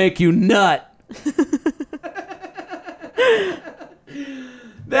 I want to make you nut.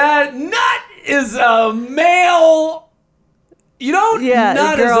 That nut is a male. You don't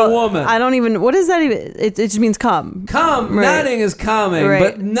nut as a woman. I don't even, what is that even? It just means come. Come, right. Nutting is coming. Right.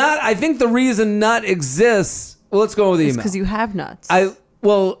 But nut, I think the reason nut exists, well, let's go with the email. Because you have nuts.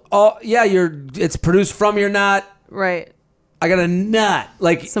 It's produced from your nut. Right. I got a nut.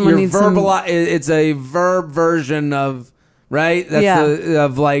 Like someone needs it's a verb version of, right?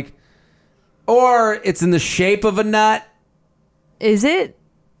 That's or it's in the shape of a nut. Is it?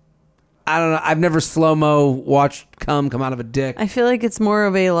 I don't know. I've never slow-mo watched cum come out of a dick. I feel like it's more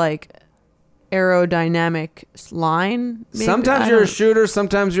of a aerodynamic line. Maybe? Sometimes you're a shooter.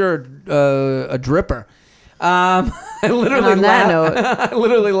 Sometimes you're a dripper. I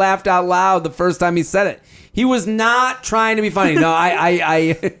literally laughed out loud the first time he said it. He was not trying to be funny. No,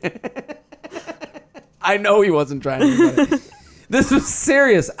 I know he wasn't trying to be funny. This was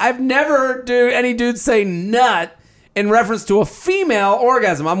serious. I've never heard any dude say nut in reference to a female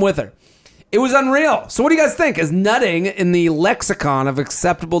orgasm. I'm with her. It was unreal. So what do you guys think? Is nutting in the lexicon of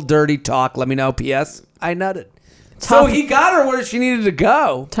acceptable dirty talk? Let me know. P.S. I nutted. So he got her where she needed to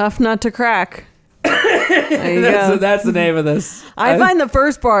go. Tough nut to crack. That's the name of this. I find the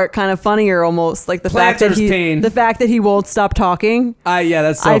first part kind of funnier, almost like the fact that he won't stop talking.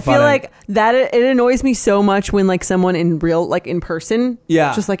 That's so funny. I feel like that it annoys me so much when like someone in real, like in person,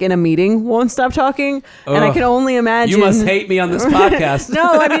 just like in a meeting, won't stop talking. Ugh. And I can only imagine. You must hate me on this podcast.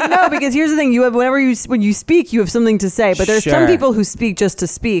 No, because here's the thing: when you speak, you have something to say. But there's some people who speak just to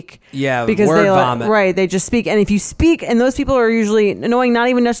speak. Yeah, because word they vomit. Right, they just speak, and if you speak, and those people are usually annoying, not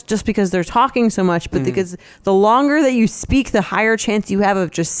even just because they're talking so much, but because the longer that you speak, the higher chance you have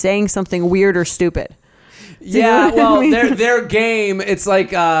of just saying something weird or stupid. Their game, it's like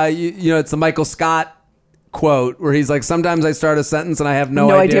it's the Michael Scott quote where he's like, sometimes I start a sentence and I have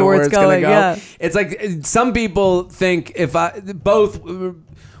no idea where it's going to go. Yeah. It's like some people think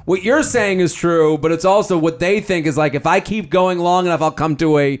what you're saying is true, but it's also what they think is like, if I keep going long enough, I'll come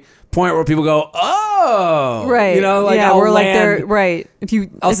to a point where people go, oh, right. I'll right. If you,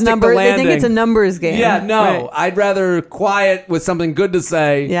 I'll it's number, they think it's a numbers game. Yeah, no, right. I'd rather quiet with something good to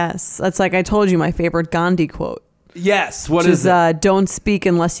say. Yes, that's like I told you my favorite Gandhi quote. Yes, what is it? Don't speak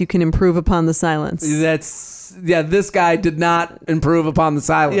unless you can improve upon the silence. This guy did not improve upon the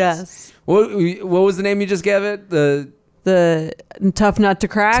silence. Yes. What was the name you just gave it? The tough nut to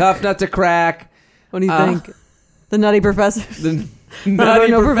crack. Tough nut to crack. What do you think? The Nutty Professor. The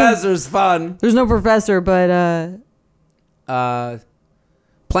Nutty Professor's fun. There's no professor, but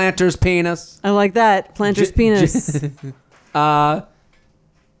Planter's penis. I like that. Planter's penis. That's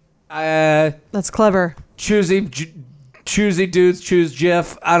clever. Choosy dudes choose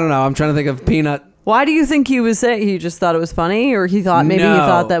Jif. I don't know. I'm trying to think of peanut. Why do you think he was saying? He just thought it was funny, or he thought he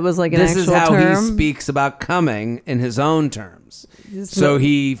thought that was like an actual term? This is how he speaks about coming in his own terms. So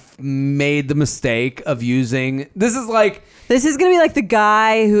he made the mistake of using. This is gonna be like the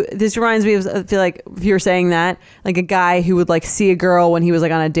guy who. This reminds me of. I feel like if you were saying that, like a guy who would like see a girl when he was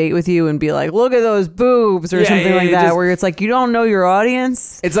like on a date with you and be like, "Look at those boobs" or something like that. Where it's like you don't know your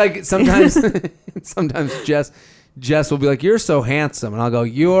audience. It's like sometimes, sometimes Jess will be like, "You're so handsome," and I'll go,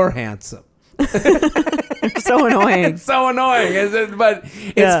 "You're handsome." So annoying. It's so annoying, but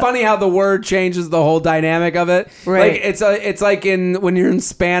it's funny how the word changes the whole dynamic of it. Right. Like it's like when you're in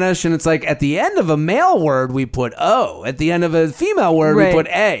Spanish and it's like at the end of a male word we put O, at the end of a female word we put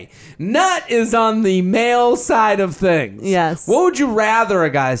A. Nut is on the male side of things. Yes. What would you rather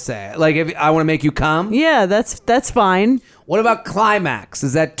a guy say? Like, if I want to make you come? Yeah, that's fine. What about climax?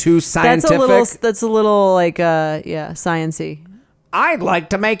 Is that too scientific? That's a little like science-y. I'd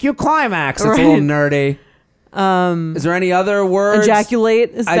like to make you climax. It's a little nerdy. Is there any other words? Ejaculate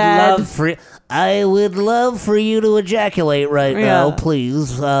is bad. I would love for you to ejaculate right now,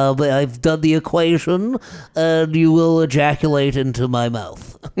 please. I've done the equation, and you will ejaculate into my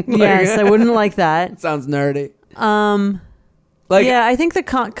mouth. Yes, I wouldn't like that. Sounds nerdy. I think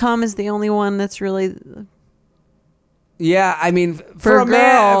the cum is the only one that's really. Yeah, I mean, for a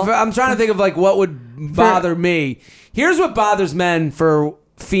man, I'm trying to think of like what would bother me. Here's what bothers men for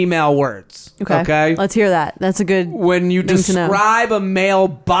female words. Okay. Let's hear that. That's a good. When you describe a male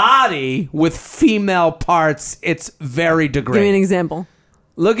body with female parts, it's very degrading. Give me an example.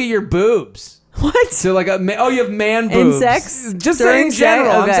 Look at your boobs. What? So like you have man boobs. In sex? Just in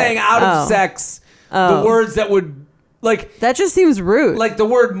general. Okay. I'm saying out of sex. Oh. The words that would like. That just seems rude. Like the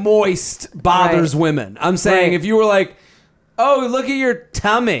word moist bothers women. I'm saying if you were like, oh, look at your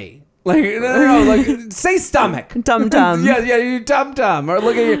tummy. Like no, like say stomach, tum tum. yeah, you tum tum. Or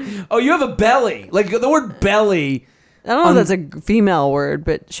look at your. Oh, you have a belly. Like the word belly. I don't know if that's a female word,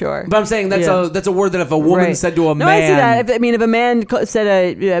 but sure. But I'm saying that's a word that if a woman said to a man. I see that. If a man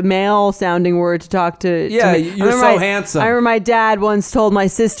said a male sounding word to talk to. Yeah, you're so handsome. I remember my dad once told my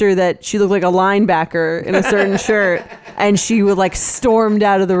sister that she looked like a linebacker in a certain shirt, and she would like stormed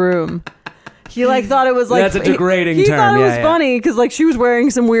out of the room. He like thought it was like that's a degrading term. He thought it was funny because like she was wearing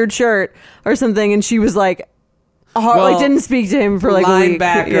some weird shirt or something, and she was like, didn't speak to him for like a week.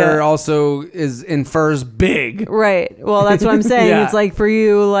 Linebacker also infers big. Right. Well, that's what I'm saying. It's like for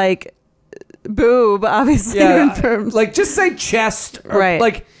you, like boob, obviously. Confirms. Like just say chest. Right.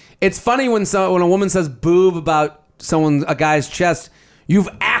 Like it's funny when a woman says boob about a guy's chest, you've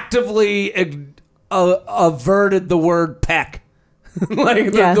actively averted the word peck.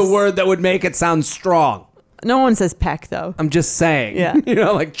 Like the word that would make it sound strong. No one says peck though. I'm just saying. Yeah.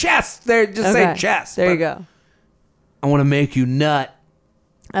 Like chest. There, just say chest. There you go. I want to make you nut.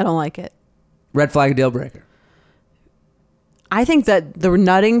 I don't like it. Red flag, deal breaker. I think that the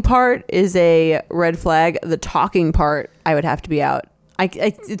nutting part is a red flag. The talking part, I would have to be out.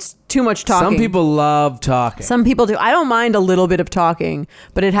 It's too much talking. Some people love talking. Some people do. I don't mind a little bit of talking,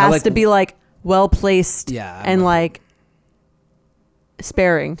 but it has to be like well placed and like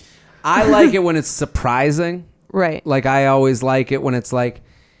sparing. I like it when it's surprising. Right. Like I always like it when it's like,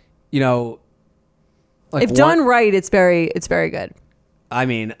 like if done right, it's very good. I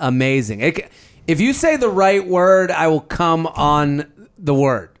mean, amazing. If you say the right word, I will come on the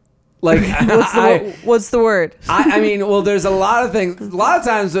word. Like what's the word? I mean, well, there's a lot of things. A lot of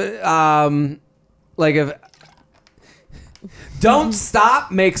times, like if don't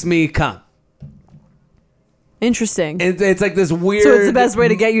stop makes me come. Interesting. It's like this weird. So it's the best way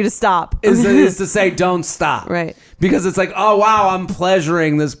to get you to stop. is to say don't stop. Right. Because it's like, oh wow, I'm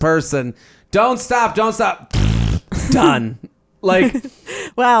pleasuring this person. Don't stop. Done. Like,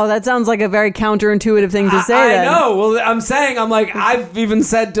 wow, that sounds like a very counterintuitive thing to say. I know. Well, I'm like, I've even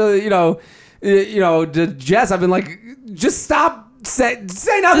said to to Jess, I've been like, just stop. Say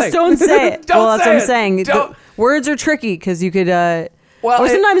nothing. Just don't say it. Don't well, that's say what I'm saying. Words are tricky because you could. Or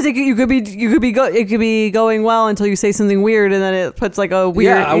sometimes you could be going well until you say something weird, and then it puts like a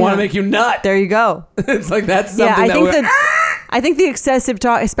weird. Yeah, I want to make you nut. There you go. It's like that's something. I think the excessive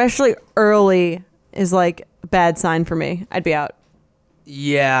talk, especially early, is like a bad sign for me. I'd be out.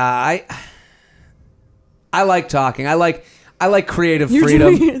 Yeah, I like talking. I like creative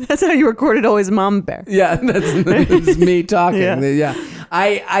freedom. That's how you recorded Always Mama Bear. Yeah, that's me talking. Yeah.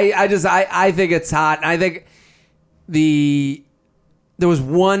 I think it's hot. And I think there was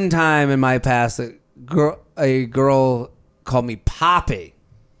one time in my past that a girl called me Poppy.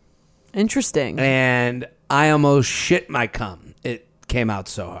 Interesting. And I almost shit my cum. It came out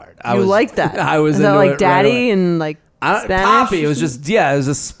so hard. You like that? I was into that like daddy right and like Spanish? Poppy. It was just it was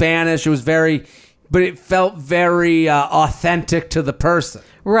a Spanish. It was very, but it felt very authentic to the person.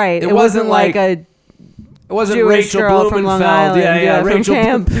 Right. It wasn't like a. It wasn't Jewish Rachel girl Blumenfeld. From Long Island, yeah, Rachel.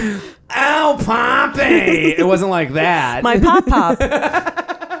 Camp. Ow, Poppy. It wasn't like that. My pop.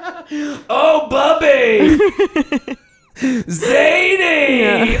 Oh, Bubby. Zadie.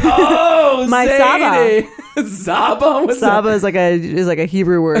 Yeah. Oh, my Zadie. Saba. What's Saba that? is like a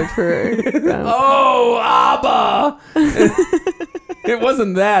Hebrew word for. Oh, Abba. It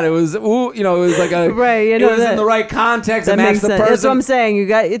wasn't that. It was it was like a right. It was in the right context. That makes sense. That's what I'm saying.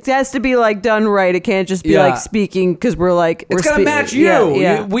 It has to be like done right. It can't just be like speaking because we're like it's gonna match you.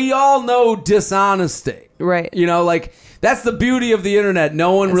 Yeah. We all know dishonesty. Right. Like that's the beauty of the internet.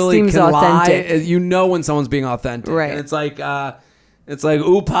 No one really can authentic. Lie. You know when someone's being authentic. Right. And it's like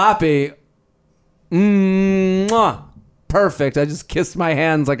ooh, Poppy. Mwah. Perfect. I just kissed my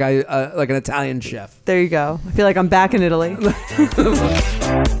hands like like an Italian chef. There you go. I feel like I'm back in Italy.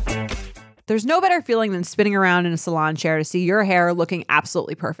 There's no better feeling than spinning around in a salon chair to see your hair looking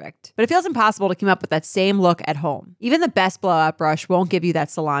absolutely perfect. But it feels impossible to keep up with that same look at home. Even the best blowout brush won't give you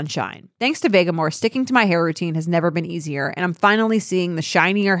that salon shine. Thanks to Vegamore, sticking to my hair routine has never been easier, and I'm finally seeing the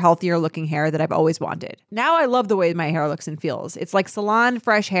shinier, healthier looking hair that I've always wanted. Now I love the way my hair looks and feels. It's like salon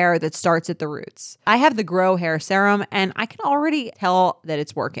fresh hair that starts at the roots. I have the Grow Hair Serum, and I can already tell that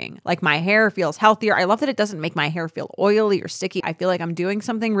it's working. Like my hair feels healthier. I love that it doesn't make my hair feel oily or sticky. I feel like I'm doing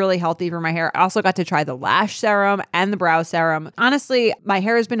something really healthy for my hair. I also got to try the lash serum and the brow serum. Honestly, my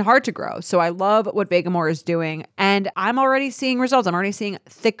hair has been hard to grow, so I love what Vegamore is doing, and I'm already seeing results. I'm already seeing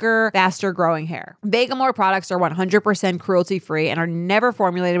thicker, faster growing hair. Vegamore products are 100% cruelty-free and are never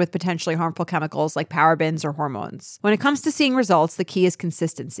formulated with potentially harmful chemicals like parabens or hormones. When it comes to seeing results, the key is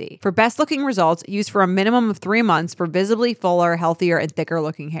consistency. For best-looking results, use for a minimum of 3 months for visibly fuller, healthier, and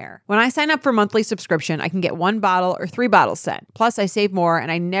thicker-looking hair. When I sign up for monthly subscription, I can get 1 bottle or 3 bottles sent. Plus, I save more,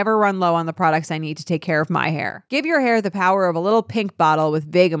 and I never run low on the products I need to take care of my hair. Give your hair the power of a little pink bottle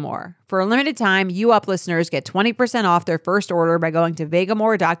with Vegamore. For a limited time, You Up listeners get 20% off their first order by going to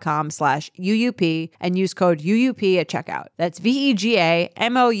vegamore.com/UUP and use code UUP at checkout. That's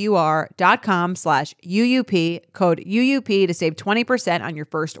VEGAMOUR.com/UUP, code UUP to save 20% on your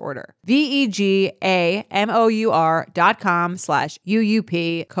first order.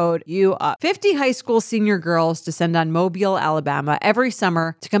 VEGAMOUR.com/UUP, code UUP. 50 high school senior girls descend on Mobile, Alabama every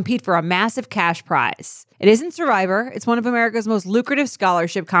summer to compete for a massive cash prize. It isn't Survivor. It's one of America's most lucrative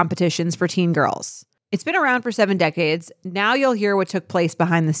scholarship competitions for teen girls. It's been around for 7 decades. Now you'll hear what took place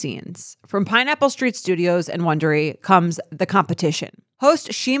behind the scenes. From Pineapple Street Studios and Wondery comes The Competition.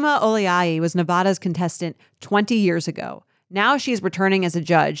 Host Shima Oliai was Nevada's contestant 20 years ago. Now she's returning as a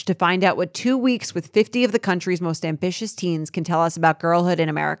judge to find out what 2 weeks with 50 of the country's most ambitious teens can tell us about girlhood in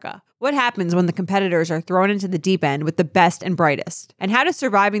America. What happens when the competitors are thrown into the deep end with the best and brightest? And how does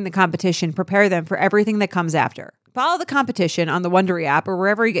surviving the competition prepare them for everything that comes after? Follow The Competition on the Wondery app or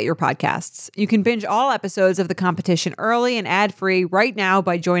wherever you get your podcasts. You can binge all episodes of The Competition early and ad-free right now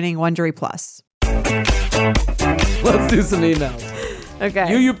by joining Wondery Plus. Let's do some emails. Okay.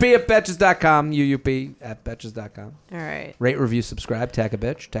 UUP at Betches.com. UUP at Betches.com. All right. Rate, review, subscribe. Tag a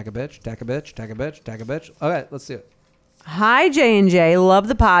bitch. Tag a bitch. Tag a bitch. Tag a bitch. Tag a bitch. Okay, let's do it. Hi, J&J. Love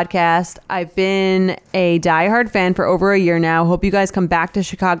the podcast. I've been a diehard fan for over a year now. Hope you guys come back to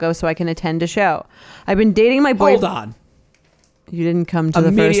Chicago so I can attend a show. I've been dating my boyfriend. Hold on. You didn't come to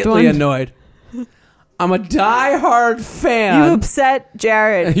the first one? Immediately annoyed. I'm a diehard fan. You upset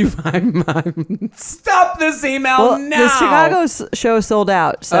Jared. Stop this email now. The Chicago show sold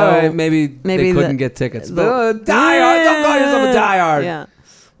out, so maybe they couldn't get tickets. But diehard, don't call yourself a diehard. Yeah,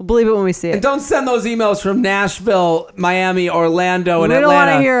 we'll believe it when we see it. And don't send those emails from Nashville, Miami, Orlando, and Atlanta. We don't want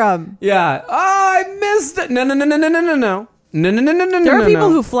to hear them. Yeah. Oh, I missed it. No. There are people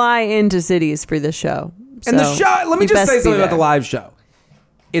who fly into cities for this show. And the show, let me just say something about the live show.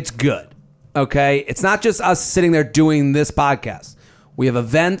 It's good. Okay? It's not just us sitting there doing this podcast. We have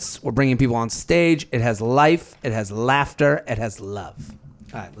events. We're bringing people on stage. It has life. It has laughter. It has love.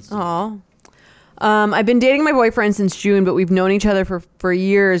 All right, let's do it. I've been dating my boyfriend since June, but we've known each other for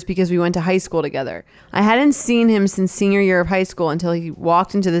years because we went to high school together. I hadn't seen him since senior year of high school until he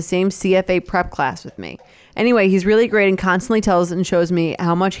walked into the same CFA prep class with me. Anyway, he's really great and constantly tells and shows me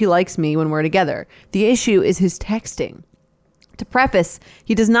how much he likes me when we're together. The issue is his texting. To preface,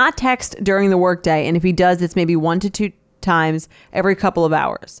 he does not text during the workday, and if he does, it's maybe 1 to 2 times every couple of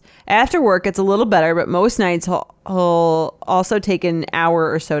hours. After work, it's a little better, but most nights he'll also take an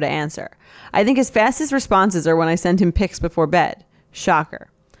hour or so to answer. I think his fastest responses are when I send him pics before bed. Shocker.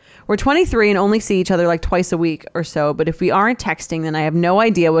 We're 23 and only see each other like twice a week or so, but if we aren't texting, then I have no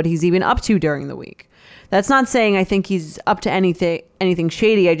idea what he's even up to during the week. That's not saying I think he's up to anything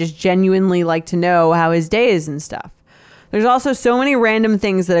shady. I just genuinely like to know how his day is and stuff. There's also so many random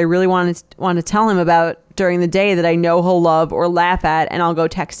things that I really want to tell him about during the day that I know he'll love or laugh at, and I'll go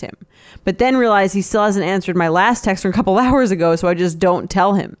text him. But then realize he still hasn't answered my last text from a couple hours ago, so I just don't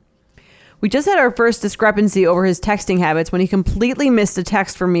tell him. We just had our first discrepancy over his texting habits when he completely missed a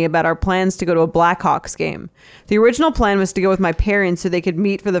text from me about our plans to go to a Blackhawks game. The original plan was to go with my parents so they could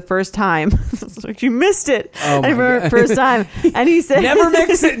meet for the first time. You missed it. Oh my God. First time. And he said... Never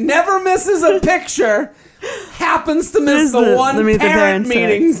misses a picture. Happens to miss the one parent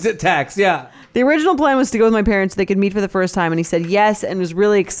meeting text. Yeah. The original plan was to go with my parents so they could meet for the first time, and he said yes and was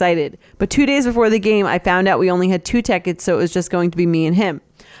really excited. But 2 days before the game, I found out we only had 2 tickets, so it was just going to be me and him.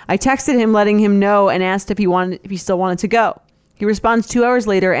 I texted him letting him know and asked if he still wanted to go. He responds 2 hours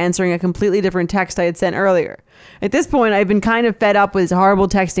later, answering a completely different text I had sent earlier. At this point, I've been kind of fed up with his horrible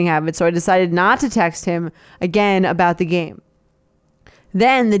texting habits, so I decided not to text him again about the game.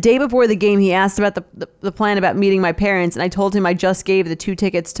 Then, the day before the game, he asked about the plan about meeting my parents, and I told him I just gave the 2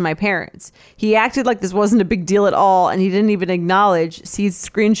 tickets to my parents. He acted like this wasn't a big deal at all, and he didn't even acknowledge, sees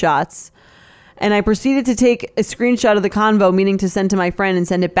screenshots. And I proceeded to take a screenshot of the convo, meaning to send to my friend and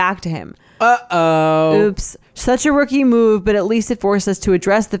send it back to him. Uh-oh. Oops. Such a rookie move, but at least it forced us to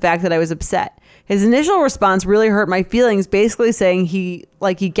address the fact that I was upset. His initial response really hurt my feelings, basically saying he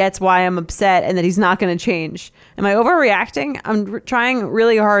gets why I'm upset and that he's not going to change. Am I overreacting? I'm trying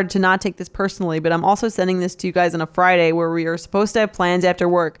really hard to not take this personally, but I'm also sending this to you guys on a Friday where we are supposed to have plans after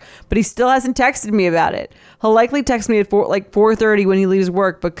work, but he still hasn't texted me about it. He'll likely text me at 4:30 when he leaves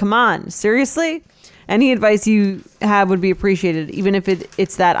work, but come on, seriously? Any advice you have would be appreciated, even if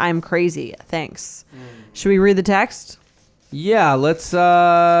it's that I'm crazy. Thanks. Should we read the text? Yeah, let's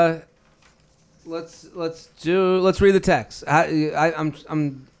read the text.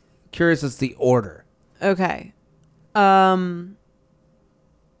 I'm curious as to the order. Okay.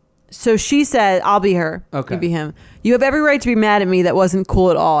 So she said, I'll be her. Okay. You be him. You have every right to be mad at me. That wasn't cool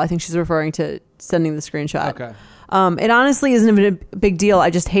at all. I think she's referring to sending the screenshot. Okay. It honestly isn't even a big deal. I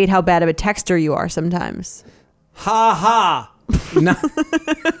just hate how bad of a texter you are sometimes. Ha ha. No.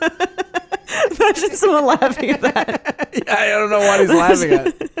 Imagine someone laughing at that. Yeah, I don't know what he's laughing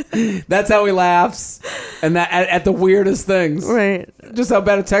at. That's how he laughs. And that at the weirdest things. Right. Just how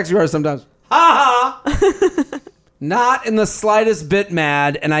bad a text you are sometimes. Ha ha. Not in the slightest bit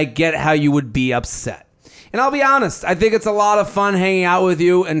mad, and I get how you would be upset. And I'll be honest, I think it's a lot of fun hanging out with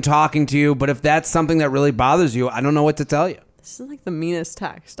you and talking to you, but if that's something that really bothers you, I don't know what to tell you. This is like the meanest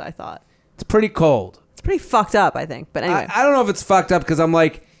text, I thought. It's pretty cold. It's pretty fucked up, I think. But anyway. I don't know if it's fucked up because I'm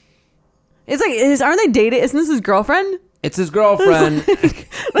like... It's like, aren't they dating? Isn't this his girlfriend? It's his girlfriend.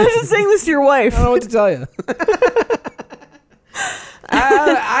 Imagine saying this to your wife. I don't know what to tell you.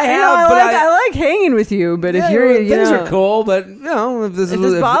 I like hanging with you, but if you're, things are cool, but if this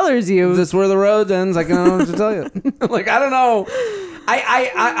bothers you, if this is where the road ends, I don't know what to tell you. Like, I don't know.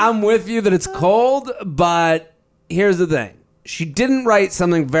 I'm with you that it's cold, but here's the thing: she didn't write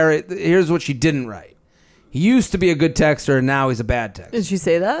something here's what she didn't write. He used to be a good texter, and now he's a bad texter. Did she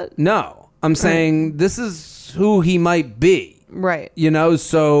say that? No. I'm saying this is who he might be. Right.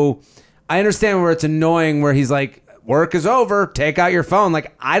 So I understand where it's annoying where he's like, work is over, take out your phone.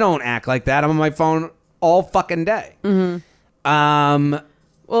 Like, I don't act like that. I'm on my phone all fucking day. Mm-hmm.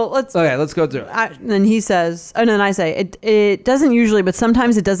 Well, let's go through it. Then he says, and then I say, it doesn't usually, but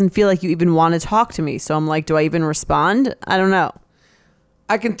sometimes it doesn't feel like you even want to talk to me. So I'm like, do I even respond? I don't know.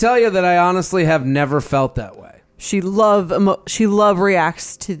 I can tell you that I honestly have never felt that way. She love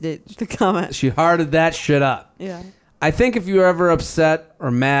reacts to the comment. She hearted that shit up. Yeah. I think if you're ever upset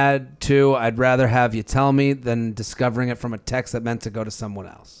or mad too, I'd rather have you tell me than discovering it from a text that meant to go to someone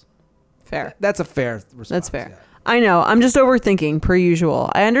else. Fair. That's a fair response. That's fair. Yeah. I know. I'm just overthinking per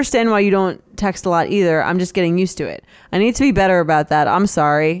usual. I understand why you don't text a lot either. I'm just getting used to it. I need to be better about that. I'm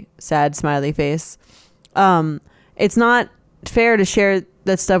sorry. Sad smiley face. It's not fair to share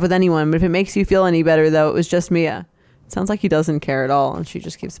that stuff with anyone, but if it makes you feel any better, though, it was just Mia. It sounds like he doesn't care at all, and she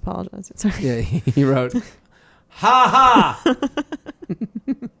just keeps apologizing. Sorry. Yeah, he wrote, ha ha.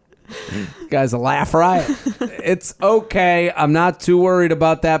 Guy's a laugh riot. It's okay. I'm not too worried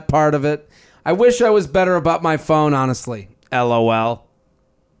about that part of it. I wish I was better about my phone, honestly. LOL.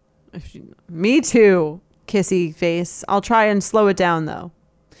 Me too, kissy face. I'll try and slow it down, though.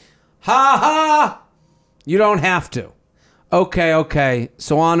 Ha ha. You don't have to. Okay.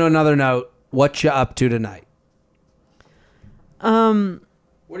 So on to another note. What you up to tonight?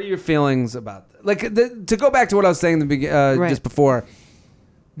 What are your feelings about that? Like, to go back to what I was saying just before.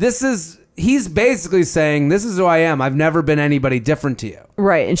 He's basically saying, this is who I am. I've never been anybody different to you.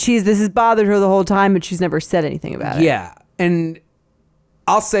 Right. And this has bothered her the whole time, but she's never said anything about it. Yeah. And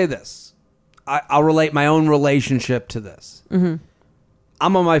I'll say this. I'll relate my own relationship to this. Mm-hmm.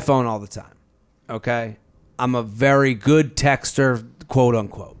 I'm on my phone all the time. Okay? I'm a very good texter, quote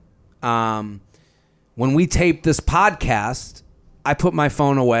unquote. When we tape this podcast, I put my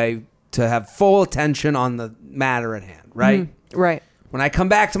phone away to have full attention on the matter at hand, right? Mm-hmm. Right. When I come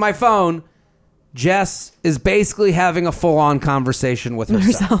back to my phone, Jess is basically having a full-on conversation with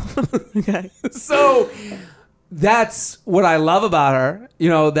herself. Okay. So that's what I love about her.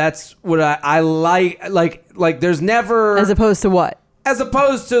 That's what I like. Like there's never... As opposed to what? As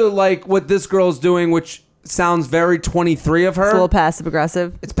opposed to like what this girl's doing, which sounds very 23 of her. It's a little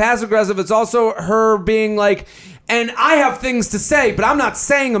passive-aggressive. It's passive-aggressive. It's also her being like, and I have things to say, but I'm not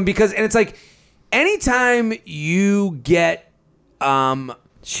saying them because... And it's like, anytime you get...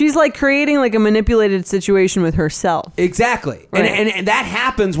 She's like creating like a manipulated situation with herself. Exactly. Right. And that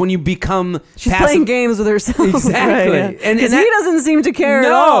happens when you become She's playing games with herself. Exactly. Right, yeah. And he doesn't seem to care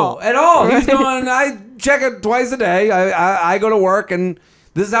at all. No, at all. Right. He's going, I check it twice a day. I go to work and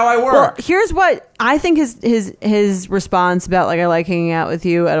this is how I work. Well, here's what I think his response about like, I like hanging out with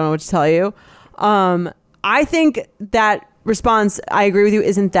you. I don't know what to tell you. I think that response, I agree with you,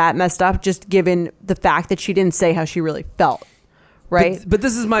 isn't that messed up, just given the fact that she didn't say how she really felt. Right. But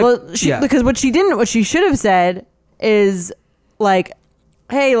this is my... Because what she should have said is like,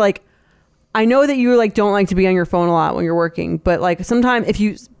 hey, like, I know that you like don't like to be on your phone a lot when you're working, but like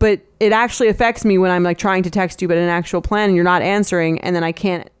sometimes but it actually affects me when I'm like trying to text you, but an actual plan and you're not answering, and then I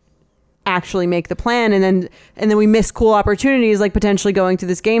can't actually make the plan, and then we miss cool opportunities like potentially going to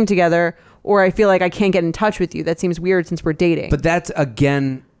this game together, or I feel like I can't get in touch with you. That seems weird since we're dating. But that's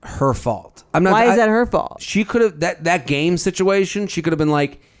again her fault. Why is that her fault? She could have that game situation. She could have been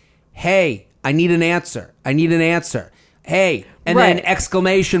like, "Hey, I need an answer. Hey." And then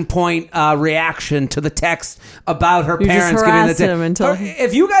exclamation point reaction to the text about her parents giving the text.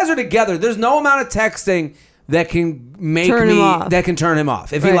 If you guys are together, there's no amount of texting that can turn him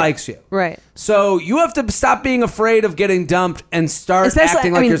off if he likes you. Right. So you have to stop being afraid of getting dumped and start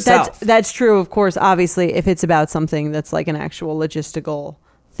acting like yourself. That's true, of course, obviously, if it's about something that's like an actual logistical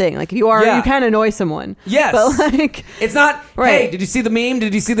thing. Like if you can annoy someone. Yes. But like it's not, hey, did you see the meme?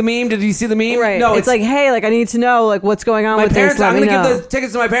 Did you see the meme? Right. No, it's like, hey, like I need to know like what's going on with parents, this. I'm going to give the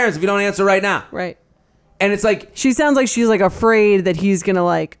tickets to my parents if you don't answer right now. Right. And it's like she sounds like she's like afraid that he's going to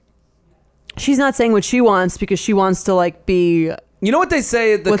like, she's not saying what she wants because she wants to like be, you know what they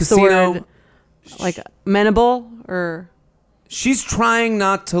say at the casino? The word? Like amenable, or she's trying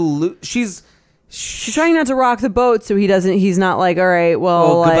not to lose. She's trying not to rock the boat, so he's not like, all right,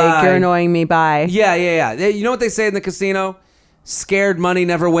 well like goodbye. You're annoying me, bye. Yeah. You know what they say in the casino? Scared money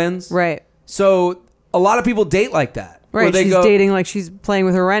never wins. Right. So a lot of people date like that. Right. She's dating like she's playing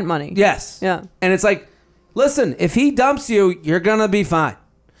with her rent money. Yes. Yeah. And it's like, listen, if he dumps you, you're gonna be fine.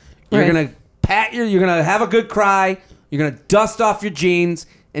 You're gonna you're gonna have a good cry. You're gonna dust off your jeans,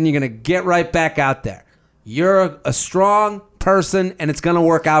 and you're gonna get right back out there. You're a strong, person and it's going to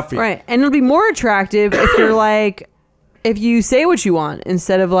work out for you. Right. And it'll be more attractive if you're like, if you say what you want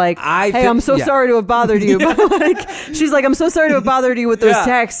instead of like, hey, I'm so sorry to have bothered you. But like, she's like, I'm so sorry to have bothered you with those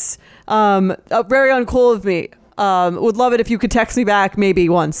texts. Very uncool of me. Would love it if you could text me back maybe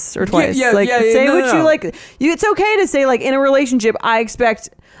once or twice. You like. It's okay to say like in a relationship,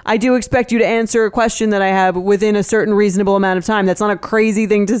 I do expect you to answer a question that I have within a certain reasonable amount of time. That's not a crazy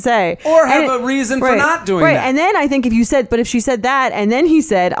thing to say. Or have a reason for not doing that. And then I think if she said that, and then he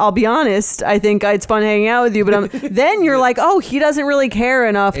said, I'll be honest, I think it's fun hanging out with you, but then you're like, oh, he doesn't really care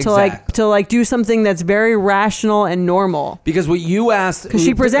enough to do something that's very rational and normal. Because what you asked, because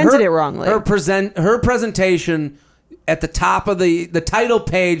she presented it wrongly. Her presentation at the top of the title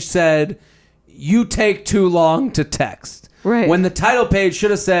page said, "You take too long to text." Right. When the title page should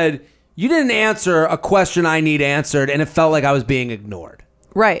have said, "You didn't answer a question I need answered," and it felt like I was being ignored.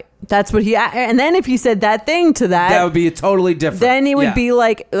 Right. That's what and then if he said that thing to that would be totally different. Then it would be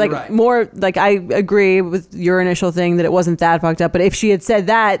like right. More like, I agree with your initial thing that it wasn't that fucked up. But if she had said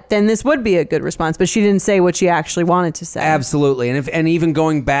that, then this would be a good response. But she didn't say what she actually wanted to say. Absolutely. And even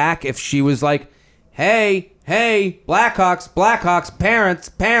going back, if she was like, hey, Blackhawks,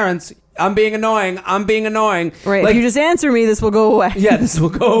 parents, I'm being annoying. Right. Like, if you just answer me, this will go away. Yeah, this will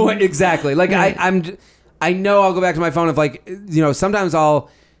go away. Exactly. Like right. I know I'll go back to my phone if like, sometimes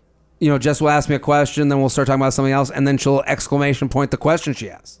Jess will ask me a question, then we'll start talking about something else, and then she'll exclamation point the question she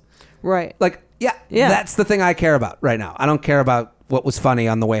asked. Right. Like, yeah, that's the thing I care about right now. I don't care about what was funny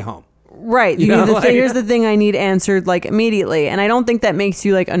on the way home. Right. Here's the thing I need answered like immediately. And I don't think that makes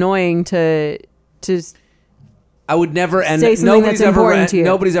you like annoying to I would never end. Nobody's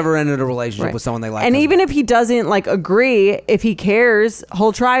ever ended a relationship with someone they like. And even if he doesn't like agree, if he cares,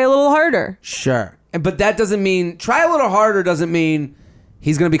 he'll try a little harder. Sure. But that doesn't mean try a little harder doesn't mean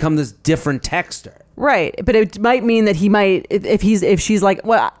he's going to become this different texter. Right. But it might mean that he might, if she's like,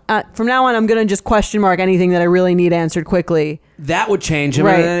 well, from now on, I'm going to just question mark anything that I really need answered quickly. That would change him.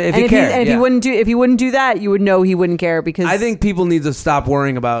 Right. If he cared. And if he wouldn't do that, you would know he wouldn't care because I think people need to stop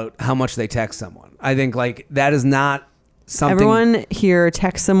worrying about how much they text someone. I think like that is not something. Everyone here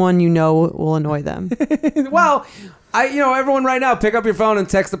text someone will annoy them. Well, everyone right now, pick up your phone and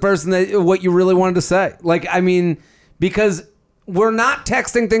text the person what you really wanted to say. Like, I mean, because we're not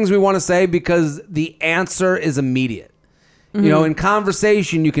texting things we want to say because the answer is immediate. Mm-hmm. In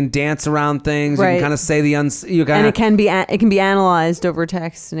conversation, you can dance around things. Right. You can kind of say and it can be analyzed over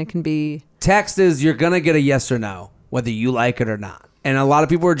text, and it can be text is you're gonna get a yes or no whether you like it or not. And a lot of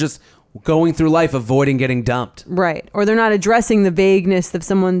people are just going through life avoiding getting dumped. Right. Or they're not addressing the vagueness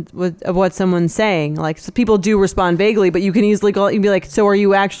of what someone's saying. Like, so people do respond vaguely, but you can easily go, you'd be like, so are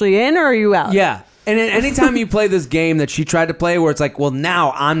you actually in or are you out? Yeah. And anytime you play this game that she tried to play where it's like, well,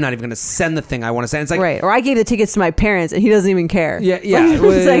 now I'm not even going to send the thing I want to send. It's like, right. Or I gave the tickets to my parents and he doesn't even care. Yeah.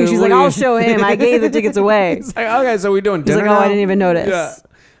 She's like, I'll show him. I gave the tickets away. It's like, okay, so we're doing dinner. He's like, oh, I didn't even notice. Yeah.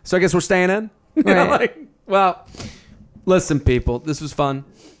 So I guess we're staying in? Right. Well, listen, people, this was fun.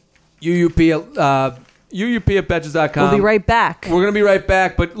 UUP at Betches.com. We'll be right back. We're going to be right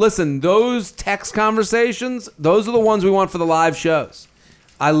back. But listen, those text conversations, those are the ones we want for the live shows.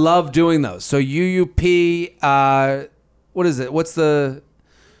 I love doing those. So UUP, what is it? What's the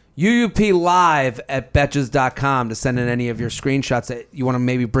UUP live at Betches.com to send in any of your screenshots that you want to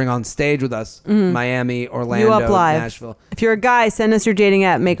maybe bring on stage with us. Mm-hmm. Miami, Orlando, Nashville. If you're a guy, send us your dating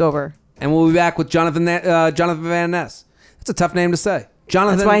app makeover. And we'll be back with Jonathan Van Ness. That's a tough name to say.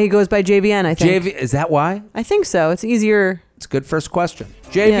 Jonathan. That's why he goes by JVN, I think. Is that why? I think so. It's easier. It's a good first question.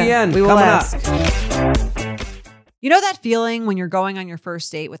 JVN, we will coming ask. up. You know that feeling when you're going on your first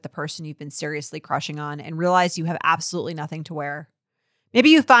date with the person you've been seriously crushing on and realize you have absolutely nothing to wear? Maybe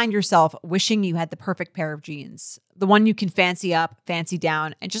you find yourself wishing you had the perfect pair of jeans, the one you can fancy up, fancy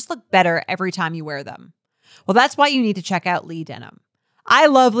down, and just look better every time you wear them. Well, that's why you need to check out Lee Denim. I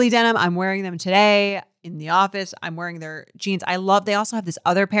love Lee Denim. I'm wearing them today in the office. I'm wearing their jeans. They also have this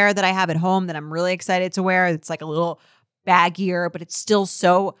other pair that I have at home that I'm really excited to wear. It's like a little baggier, but it's still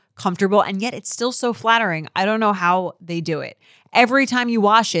so comfortable and yet it's still so flattering. I don't know how they do it. Every time you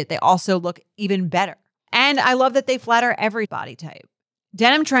wash it, they also look even better. And I love that they flatter every body type.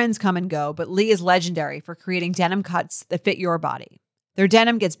 Denim trends come and go, but Lee is legendary for creating denim cuts that fit your body. Their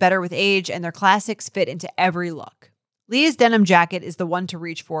denim gets better with age and their classics fit into every look. Lee's denim jacket is the one to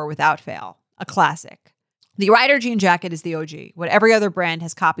reach for without fail, a classic. The Rider jean jacket is the OG, what every other brand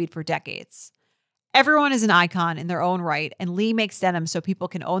has copied for decades. Everyone is an icon in their own right, and Lee makes denim so people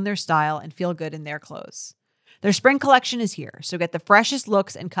can own their style and feel good in their clothes. Their spring collection is here, so get the freshest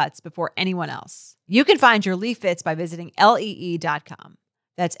looks and cuts before anyone else. You can find your Lee fits by visiting lee.com.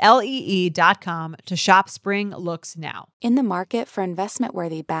 That's lee.com to shop spring looks now. In the market for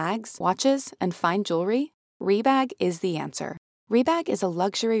investment-worthy bags, watches, and fine jewelry, Rebag is the answer. Rebag is a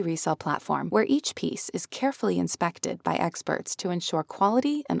luxury resale platform where each piece is carefully inspected by experts to ensure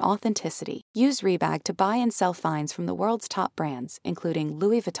quality and authenticity. Use Rebag to buy and sell finds from the world's top brands, including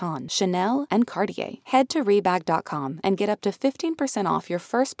Louis Vuitton, Chanel, and Cartier. Head to Rebag.com and get up to 15% off your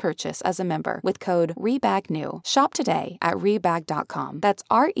first purchase as a member with code REBAGNEW. Shop today at Rebag.com. That's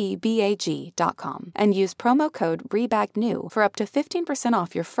REBAG.com. And use promo code REBAGNEW for up to 15%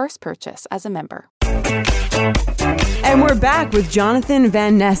 off your first purchase as a member. And we're back with Jonathan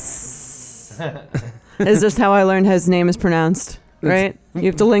Van Ness. Is this how I learned his name is pronounced? Right? You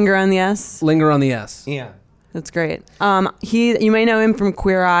have to linger on the S? Linger on the S. Yeah. That's great. You may know him from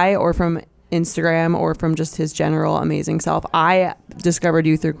Queer Eye or from Instagram or from just his general amazing self. I discovered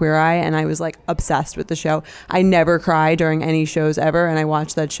you through Queer Eye and I was like obsessed with the show. I never cry during any shows ever, and I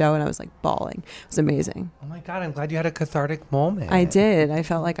watched that show and I was like bawling. It was amazing. Oh my God, I'm glad you had a cathartic moment. I did. I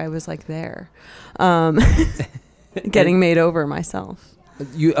felt like I was like there. Getting made over myself.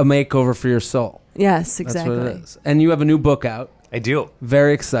 A makeover for your soul. Yes, exactly. That's what it is. And you have a new book out. I do.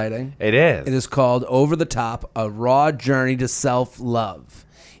 Very exciting. It is. It is called Over the Top, A Raw Journey to Self-Love.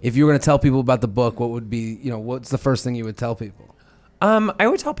 If you were going to tell people about the book, what would be, what's the first thing you would tell people? I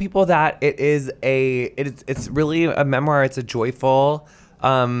would tell people that it's really a memoir. It's a joyful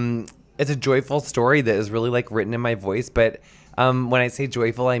story that is really like written in my voice. But when I say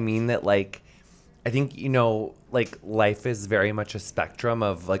joyful, I mean that like, I think, like life is very much a spectrum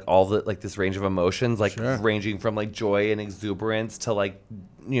of like all the, like this range of emotions, like Sure. ranging from like joy and exuberance to like,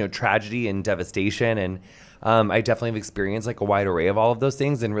 tragedy and devastation. And I definitely have experienced like a wide array of all of those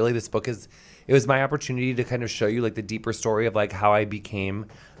things. And really this book it was my opportunity to kind of show you like the deeper story of like how I became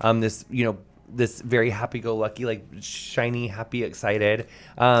this very happy-go-lucky, like shiny, happy, excited,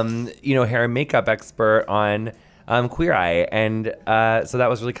 hair and makeup expert on Queer Eye. And so that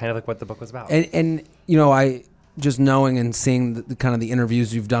was really kind of like what the book was about. And I just knowing and seeing the kind of the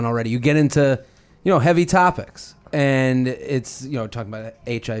interviews you've done already, you get into, heavy topics. And it's, talking about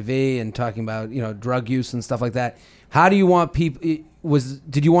HIV and talking about, drug use and stuff like that. How do you want people,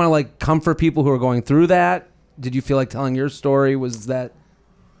 did you want to like comfort people who are going through that? Did you feel like telling your story? Was that?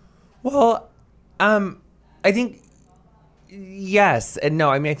 Well, I think yes and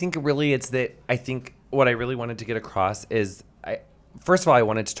no. I mean, I think really it's that I think what I really wanted to get across is first of all, I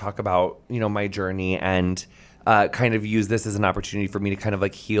wanted to talk about, my journey and kind of use this as an opportunity for me to kind of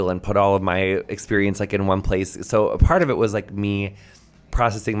like heal and put all of my experience like in one place. So a part of it was like me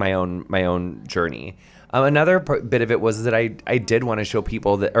processing my own journey. Another bit of it was that I did want to show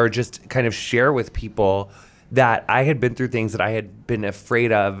people that, or just kind of share with people that I had been through things that I had been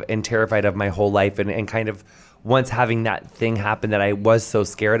afraid of and terrified of my whole life. And kind of once having that thing happen that I was so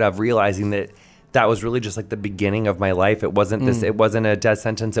scared of, realizing that was really just like the beginning of my life. It wasn't it wasn't a death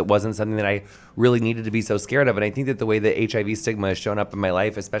sentence. It wasn't something that I really needed to be so scared of. And I think that the way that HIV stigma has shown up in my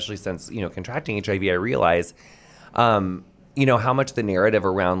life, especially since, contracting HIV, I realize, how much the narrative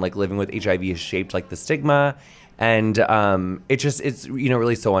around like living with HIV is shaped like the stigma. And it's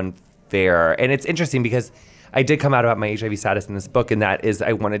really so unfair. And it's interesting because I did come out about my HIV status in this book, and that is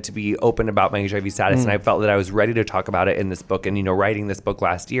I wanted to be open about my HIV status, and I felt that I was ready to talk about it in this book. And, writing this book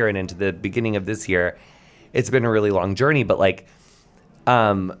last year and into the beginning of this year, it's been a really long journey. But, like,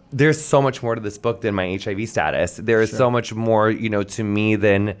 there's so much more to this book than my HIV status. There is so much more, to me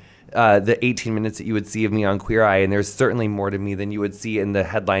than the 18 minutes that you would see of me on Queer Eye, and there's certainly more to me than you would see in the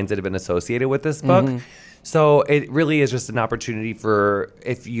headlines that have been associated with this book. So it really is just an opportunity for,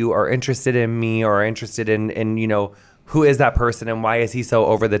 if you are interested in me or interested in who is that person and why is he so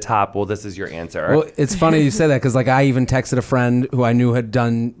over the top, well, this is your answer. Well, it's funny you say that because like I even texted a friend who I knew had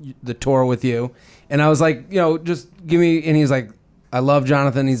done the tour with you, and I was like, just give me, and he's like, I love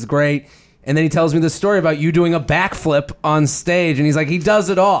Jonathan, he's great. And then he tells me this story about you doing a backflip on stage, and he's like, he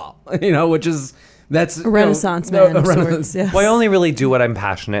does it all, which is... That's a Renaissance man of sorts. Yes. Well, I only really do what I'm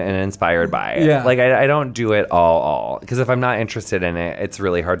passionate and inspired by. Yeah. Like I don't do it all. Because if I'm not interested in it, it's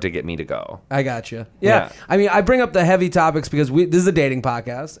really hard to get me to go. I got you. Yeah. I mean, I bring up the heavy topics because this is a dating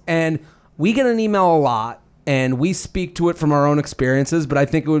podcast, and we get an email a lot, and we speak to it from our own experiences. But I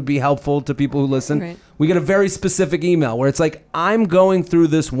think it would be helpful to people who listen. Right. We get a very specific email where it's like, I'm going through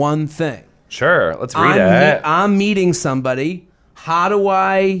this one thing. Sure, let's read it. I'm meeting somebody. How do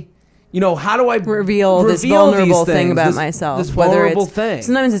I reveal this vulnerable thing about myself? This vulnerable thing.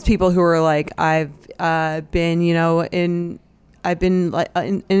 Sometimes it's people who are like, I've been, in I've been like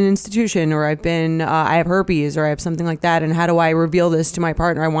in an institution, or I've been I have herpes, or I have something like that, and how do I reveal this to my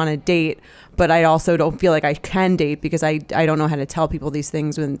partner? I want to date, but I also don't feel like I can date because I don't know how to tell people these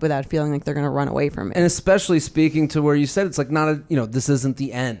things without feeling like they're going to run away from it. And especially speaking to where you said it's like not a, this isn't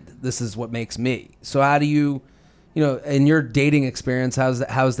the end. This is what makes me. So how do you, in your dating experience,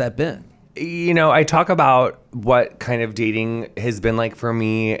 how's that been? I talk about what kind of dating has been like for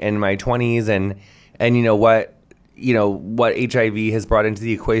me in my 20s and what HIV has brought into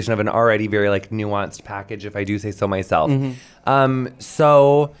the equation of an already very like nuanced package, if I do say so myself.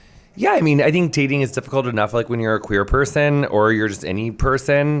 So yeah, I mean, I think dating is difficult enough, like when you're a queer person or you're just any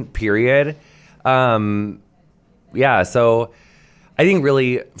person, period. Yeah, so I think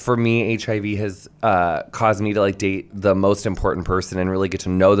really for me, HIV has caused me to like date the most important person and really get to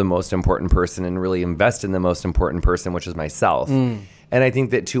know the most important person and really invest in the most important person, which is myself. And I think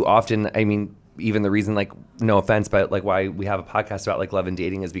that too often, I mean, even the reason, like, no offense, but like why we have a podcast about like love and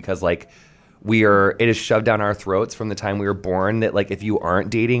dating is because like it is shoved down our throats from the time we were born that like if you aren't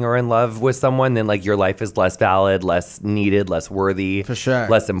dating or in love with someone, then like your life is less valid, less needed, less worthy, for sure,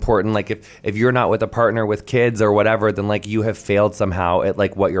 less important. Like if you're not with a partner with kids or whatever, then like you have failed somehow at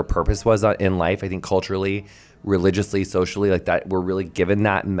like what your purpose was in life. I think culturally, religiously, socially, like that we're really given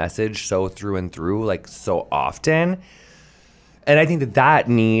that message so through and through, like so often. And I think that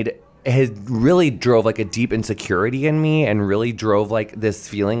need has really drove like a deep insecurity in me and really drove like this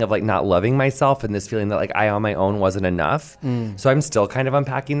feeling of like not loving myself and this feeling that like I on my own wasn't enough. So I'm still kind of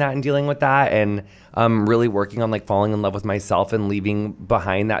unpacking that and dealing with that and really working on like falling in love with myself and leaving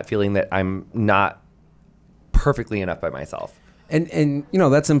behind that feeling that I'm not perfectly enough by myself. And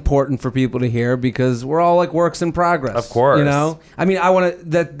that's important for people to hear because we're all like works in progress. Of course. I mean, I want to,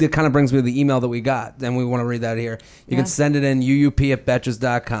 that kind of brings me to the email that we got, and we want to read that here. You can send it in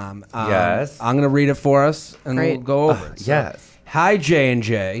uup@betches.com. Yes. I'm going to read it for us, and we'll go over it. So, yes. Hi,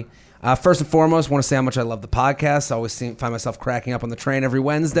 J&J. First and foremost, I want to say how much I love the podcast. I always find myself cracking up on the train every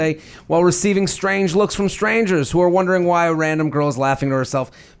Wednesday while receiving strange looks from strangers who are wondering why a random girl is laughing to herself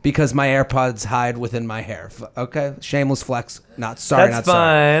because my AirPods hide within my hair. Okay, shameless flex. That's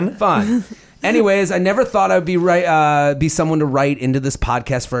fun. Fun. Anyways, I never thought I would be someone to write into this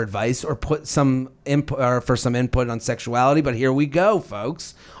podcast for advice or put some for some input on sexuality, but here we go,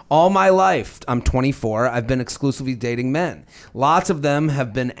 folks. All my life, I'm 24, I've been exclusively dating men. Lots of them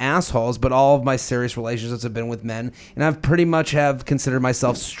have been assholes, but all of my serious relationships have been with men, and I've pretty much have considered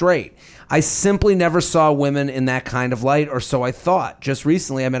myself straight. I simply never saw women in that kind of light, or so I thought. Just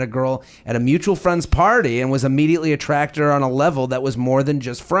recently, I met a girl at a mutual friend's party and was immediately attracted to her on a level that was more than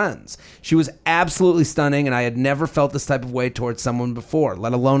just friends. She was absolutely stunning, and I had never felt this type of way towards someone before,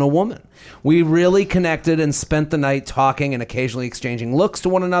 let alone a woman. We really connected and spent the night talking and occasionally exchanging looks to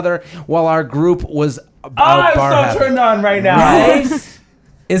one another while our group was out bar I'm so turned on right now. Right?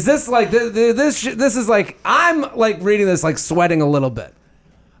 Is this like this is like I'm like reading this like sweating a little bit.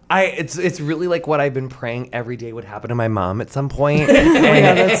 It's really like what I've been praying every day would happen to my mom at some point. Oh my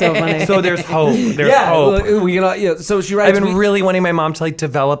God, that's so funny. So there's hope. There's hope. So she writes. I've been really wanting my mom to like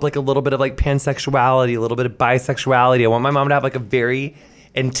develop like a little bit of like pansexuality, a little bit of bisexuality. I want my mom to have like a very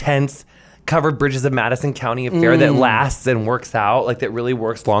intense covered bridges of Madison County affair that lasts and works out, like that really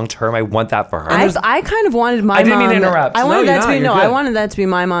works long term. I want that for her. I kind of wanted my mom. I didn't mean to interrupt. I wanted that to be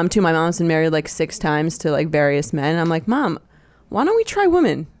my mom too. My mom's been married like 6 times to like various men. I'm like, Mom, why don't we try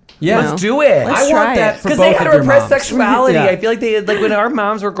women? Yeah, let's do it. I want that for both of your moms. Because they had to repress sexuality. Yeah. I feel like they had, like when our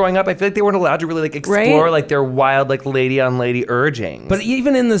moms were growing up, I feel like they weren't allowed to really like explore like their wild like lady on lady urgings. But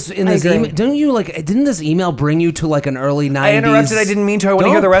even in this email, didn't this email bring you to like an early 90s? I interrupted. I didn't mean to. I want to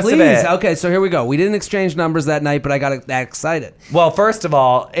hear the rest of it. Okay, so here we go. We didn't exchange numbers that night, but I got that excited. Well, first of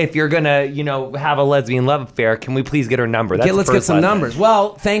all, if you're gonna have a lesbian love affair, can we please get her number? Let's get some numbers.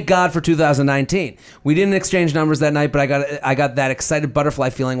 Well, thank God for 2019. We didn't exchange numbers that night, but I got that excited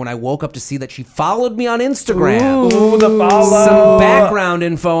butterfly feeling when I woke up to see that she followed me on Instagram. Ooh, the follow. Some background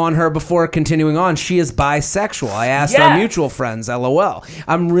info on her before continuing on. She is bisexual. I asked our mutual friends, LOL.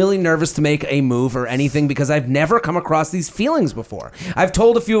 I'm really nervous to make a move or anything because I've never come across these feelings before. I've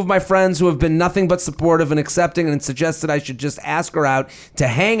told a few of my friends who have been nothing but supportive and accepting and suggested I should just ask her out to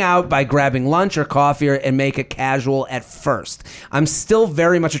hang out by grabbing lunch or coffee and make it casual at first. I'm still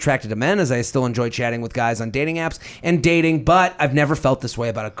very much attracted to men as I still enjoy chatting with guys on dating apps and dating, but I've never felt this way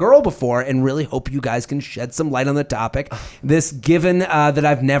about a girl before and really hope you guys can shed some light on the topic. This given that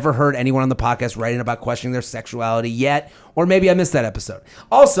I've never heard anyone on the podcast writing about questioning their sexuality yet Or maybe I missed that episode.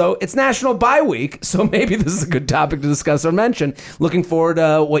 Also, it's National Bye Week, so maybe this is a good topic to discuss or mention. Looking forward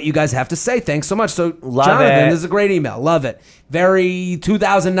to what you guys have to say. Thanks so much. So, Jonathan, this is a great email. Love it. Very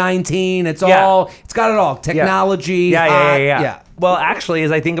 2019. It's got it all. Technology. Yeah. Well, actually,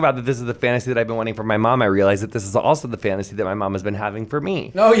 as I think about that, this is the fantasy that I've been wanting for my mom. I realize that this is also the fantasy that my mom has been having for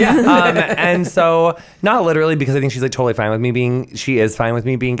me. Oh, yeah. And so, not literally, because I think she's like totally fine with me she is fine with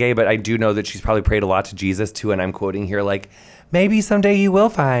me being gay, but I do know that she's probably prayed a lot to Jesus too. And I'm quoting here, like, maybe someday you will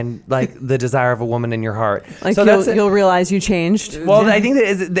find like the desire of a woman in your heart. Like so you'll realize you changed. Well, I think that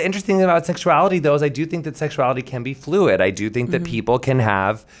is the interesting thing about sexuality, though, is I do think that sexuality can be fluid. I do think that people can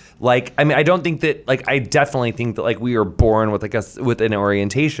have I don't think that I definitely think that we are born with with an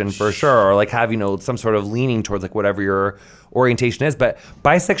orientation for sure, or have some sort of leaning towards whatever your orientation is. But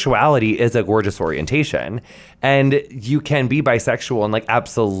bisexuality is a gorgeous orientation, and you can be bisexual and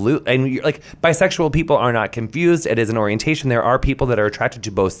absolute. And bisexual people are not confused. It is an orientation. There are people that are attracted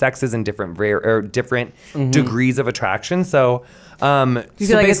to both sexes in different degrees of attraction. So, do you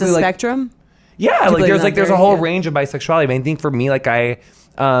feel like it's a spectrum? Yeah, there's a whole range of bisexuality. I mean, I think for me, I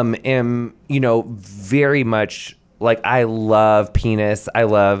am very much I love penis. I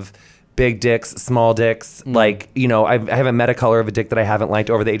love big dicks, small dicks. I haven't met a color of a dick that I haven't liked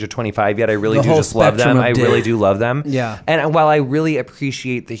over the age of 25 yet. I really do just love them. I really do love them. Yeah. And while I really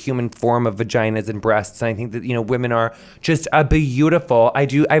appreciate the human form of vaginas and breasts, and I think that women are just beautiful.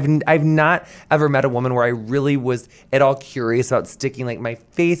 I've not ever met a woman where I really was at all curious about sticking my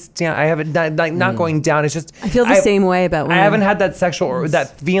face down. I haven't not going down. It's just I feel the same way about women. I haven't had that sexual or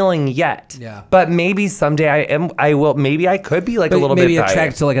that feeling yet. Yeah. But maybe someday I will. Maybe I could be a little bit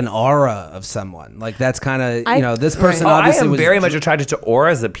attracted to an aura of someone. That's kind of this person obviously I am very much attracted to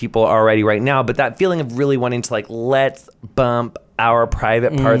auras of people already right now, but that feeling of really wanting to let's bump our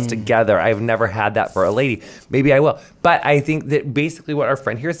private parts together, I've never had that for a lady. Maybe I will. But I think that basically what our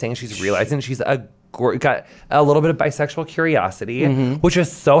friend here is saying, she's realizing she's got a little bit of bisexual curiosity, which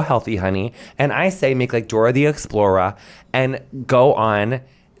is so healthy, honey. And I say make Dora the Explorer and go on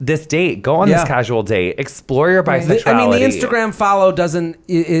this date. Go on this casual date. Explore your bisexuality. I mean, the Instagram follow doesn't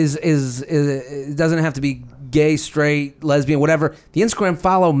have to be gay, straight, lesbian, whatever. The Instagram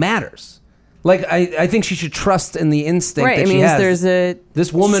follow matters. I think she should trust in the instinct that she has.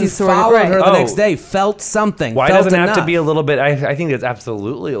 This woman followed her the next day, felt something. Why doesn't it have to be a little bit? I think it's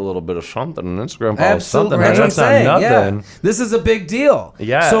absolutely a little bit of something. An Instagram follow something. That's what I'm saying. Nothing. Yeah. This is a big deal.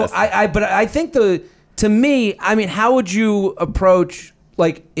 Yeah. So but I think to me, I mean, how would you approach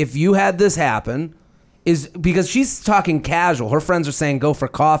if you had this happen? Is because she's talking casual. Her friends are saying go for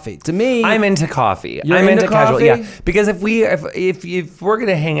coffee. To me, I'm into coffie. You're I'm into casual. coffee? Yeah, because if we're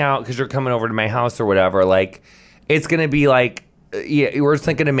gonna hang out because you're coming over to my house or whatever, it's gonna be we're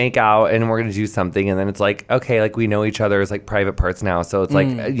just gonna make out and we're gonna do something, and then it's okay, we know each other's private parts now, so it's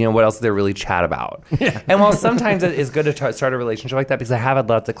what else do they really chat about? Yeah. And while sometimes it is good to start a relationship like that, because I have had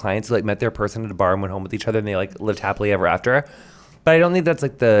lots of clients who met their person at a bar and went home with each other and they lived happily ever after, but I don't think that's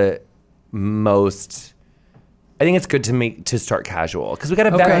the most. I think it's good to start casual because we got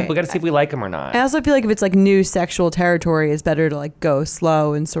to vet. We got to see if we like them or not. I also feel if it's new sexual territory, it's better to go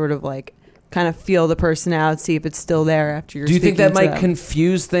slow and sort of kind of feel the person out, see if it's still there after you're. Do you think that might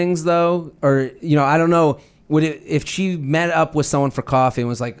confuse things though, or I don't know? Would it if she met up with someone for coffee and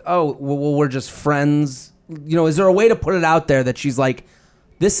was oh well we're just friends? Is there a way to put it out there that she's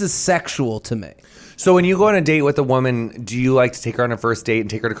this is sexual to me? So when you go on a date with a woman, do you like to take her on a first date and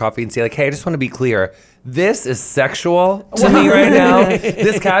take her to coffee and say hey, I just want to be clear, this is sexual to me right now.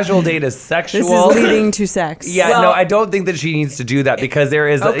 This casual date is sexual. This is leading to sex. Yeah, no, I don't think that she needs to do that because there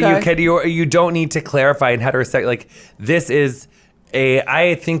is you don't need to clarify in heterosexual this is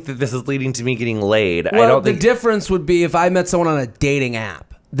I think that this is leading to me getting laid. Well, I don't the difference would be if I met someone on a dating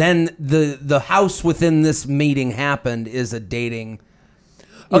app, then the house within this meeting happened is a dating.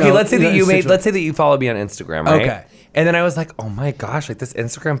 Let's say that you follow me on Instagram, right? Okay. And then I was oh my gosh, this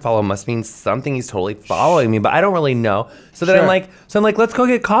Instagram follow must mean something. He's totally following me, but I don't really know. So then I'm let's go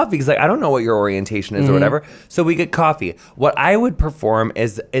get coffee because I don't know what your orientation is or whatever. So we get coffee. What I would perform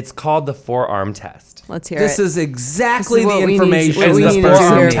is it's called the forearm test. Let's hear this it. is exactly the information. It's the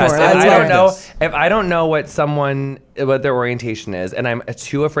forearm test. If I don't know what their orientation is, and I'm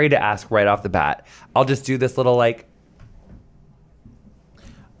too afraid to ask right off the bat, I'll just do this little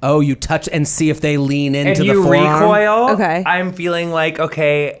Oh, you touch and see if they lean into the forearm? And you recoil. Okay. I'm feeling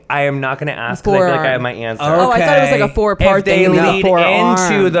okay, I am not going to ask because I feel I have my answer. Oh, I thought it was a four-part thing. If they lean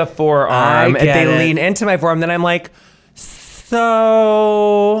into the forearm, if they lean into my forearm, then I'm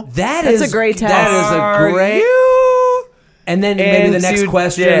so... That's a great test. That is a great... And then maybe the next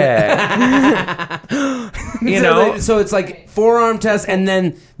question. So it's like forearm test, and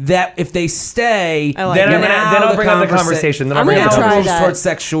then that if they stay, then I'll bring up the conversation. Then I'll bring up the moves towards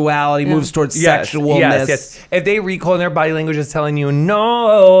sexuality, moves towards sexualness. Yes. If they recall and their body language is telling you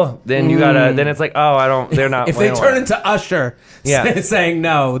no, then you gotta. Then it's like, oh, I don't. They're not. If they turn into Usher, saying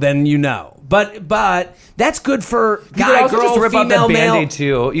no, then you know. But that's good for guy, girl, just rip female, up the male. Band-Aid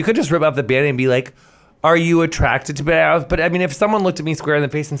too. You could just rip up the Band-Aid and be like, are you attracted to me? But I mean, if someone looked at me square in the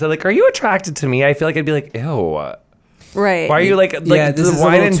face and said, like, are you attracted to me? I feel like I'd be like, ew. Right. Why are you like the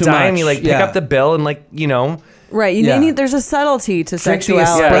wine and dime me? Like, pick up the bill and like, you know. Right. You need, there's a subtlety to Drink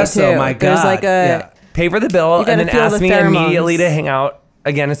sexuality espresso, too. my God. There's like pay for the bill and then ask me pheromones. immediately to hang out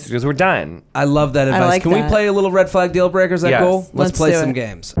again as soon as we're done. I love that advice. like Can we play a little red flag deal breaker? Is that cool? Let's play some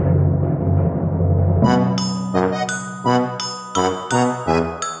games.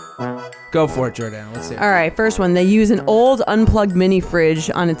 Go for it, Jordan. Let's see. All right, first one. They use an old unplugged mini fridge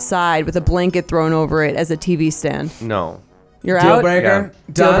on its side with a blanket thrown over it as a TV stand. No. You're Deal out? breaker?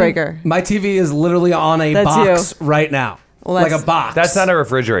 Yeah. Deal breaker. My TV is literally on a box right now. Well, like a box. That's not a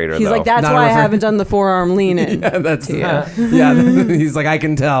refrigerator, He's though. like, that's why I haven't done the forearm lean in. He's like, I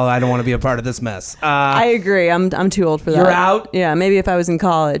can tell I don't want to be a part of this mess. I agree. I'm too old for that. You're out? Yeah, maybe if I was in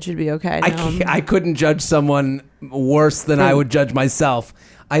college, it'd be okay. I couldn't judge someone worse than I would judge myself.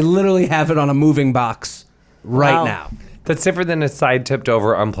 I literally have it on a moving box right now. That's different than a side tipped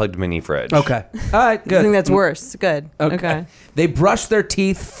over unplugged mini fridge. Okay. All right, good. I think that's worse. Good. Okay. They brush their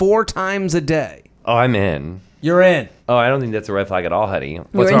teeth 4 times a day. Oh, I'm in. You're in. Oh, I don't think that's a red flag at all, honey.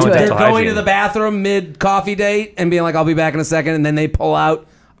 What's We're wrong into with it. They're dental going hygiene? to the bathroom mid-coffee date and being like, I'll be back in a second, and then they pull out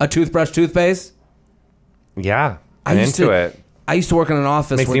a toothpaste. Yeah, I'm into it. I used to work in an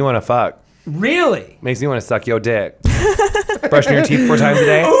office. Makes me want to fuck. Really? Makes me want to suck your dick. Brushing your teeth 4 times a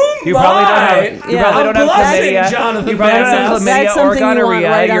day. You my. probably don't have. You probably don't have chlamydia. Jonathan You probably don't have That's chlamydia or something you want gonorrhea.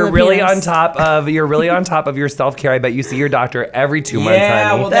 right on You're the really penis. on top of. You're really on top of your self care. I bet you see your doctor every 2 months,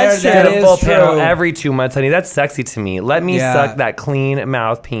 honey. Well, That's that Get a is full true. panel every 2 months, honey. That's sexy to me. Let me Yeah. suck that clean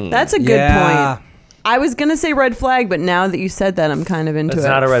mouth peen. That's a good point. I was going to say red flag, but now that you said that, I'm kind of into That's it.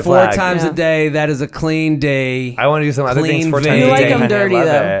 not a red 4 flag. times a day. That is a clean day. I want to do some other things Clean 4 V. times You a like day. 'em honey. dirty, I love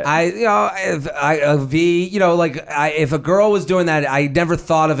though. it. A V, if a girl was doing that, I never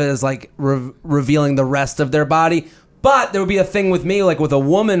thought of it as like revealing the rest of their body. But there would be a thing with me, like with a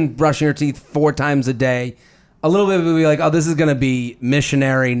woman brushing her teeth 4 times a day. A little bit would be like, oh, this is going to be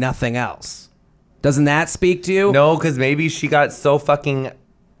missionary, nothing else. Doesn't that speak to you? No, because maybe she got so fucking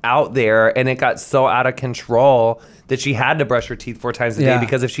out there and it got so out of control that she had to brush her teeth 4 times a day,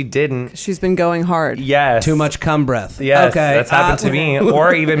 because if she didn't, She's been going hard. yes, Too much cum breath. Yes, Okay. that's happened to me.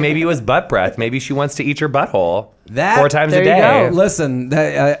 Or even maybe it was butt breath. Maybe she wants to eat your butthole That- 4 times there a you day. go. Listen,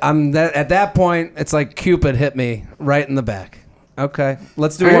 at that point, it's like Cupid hit me right in the back. Okay,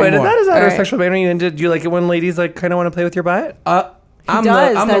 let's do one Wait, more. that is All right. heterosexual manner. You into? Do you like it when ladies like kind of want to play with your butt? I'm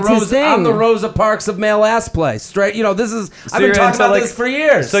does. the That's his thing. I'm the Rosa Parks of male ass play. Straight, this is. I've been you're talking into, about like- this for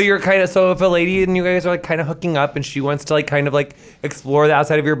years. So you're kind of if a lady and you guys are like kind of hooking up and she wants to like kind of like explore the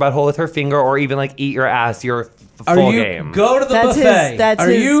outside of your butthole with her finger or even like eat your ass, you're full game. Go to the That's buffet. that's Are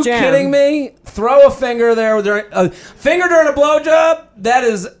his you jam. kidding me? Throw a finger there during a blowjob. That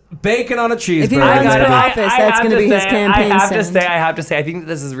is bacon on a cheeseburger. If he runs for baby. office, that's going to be his campaign I have to stand. say, I think that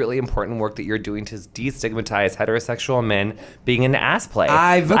this is really important work that you're doing to destigmatize heterosexual men being into ass play.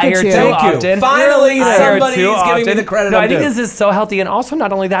 I at hear you. too Thank you. often. Finally, I hear somebody too is giving me often. the credit No, I'm I think due. this is so healthy, and also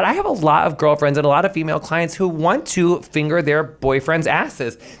not only that, I have a lot of girlfriends and a lot of female clients who want to finger their boyfriends'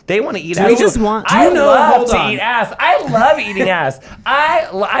 asses. They want to eat ass. They just want- I Do you know- love hold to on. eat ass. I love eating ass. I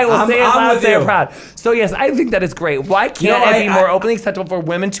will say it I'm loud, with say it you. proud. So yes, I think that is great. Why can't it be more openly acceptable for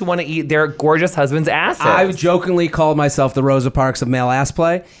women to want to eat their gorgeous husband's asses? I jokingly called myself the Rosa Parks of male ass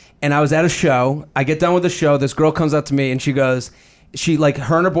play, and I was at a show. I get done with the show. This girl comes up to me and she goes, her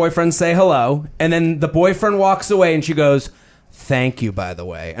and her boyfriend say hello, and then the boyfriend walks away and she goes, "Thank you, by the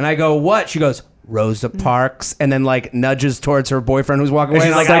way." And I go, "What?" She goes, "Rosa Parks," and then like nudges towards her boyfriend who's walking away.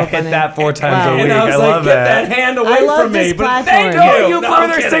 And she's And like, I hit that 4 times Wow. a week. and I was I like, love "Get it. that hand away I love from me!" this But platform. thank No, you. you I'm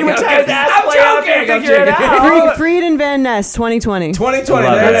further kidding. stigmatize ass I'm play out joking. there. I'm Figure it joking. out. Freed and Van Ness 2020. 2020.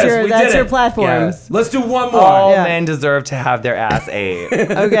 Love There it. it is. Your, We that's did your it. platform. Yes. Let's do one more. All Yeah. men deserve to have their ass ate.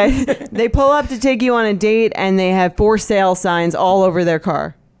 Okay. They pull up to take you on a date and they have for sale signs all over their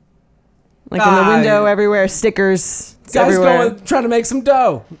car. Like in the window, everywhere, stickers. It's Guys everywhere. going trying to make some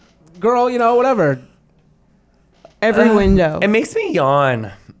dough. Girl, whatever. Every window. It makes me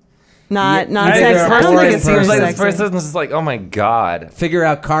yawn. not I sex. I don't think it seems like sexy. this person is like, oh my God. Figure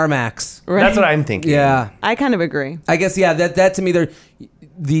out CarMax. Right. That's what I'm thinking. Yeah. I kind of agree. I guess, yeah, that to me,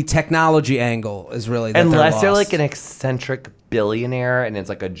 the technology angle is really that Unless they're you're lost. like an eccentric billionaire and it's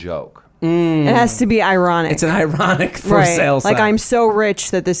like a joke. It has to be ironic. It's an ironic for right. sale sign. Like, I'm so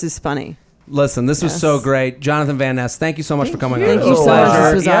rich that this is funny. Listen, this was so great. Jonathan Van Ness, thank you so much for coming on. Thank you so much.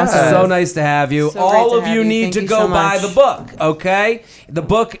 This was awesome. So nice to have you. So All great of to have you you. need Thank to you go so buy much. the book, okay? The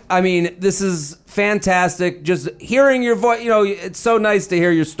book, I mean, this is fantastic. Just hearing your voice, it's so nice to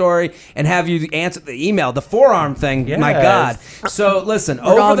hear your story and have you answer the email, the forearm thing. Yes. My God. So listen,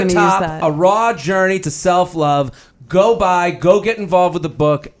 all Over the gonna use Top, that. a raw journey to self-love. Go get involved with the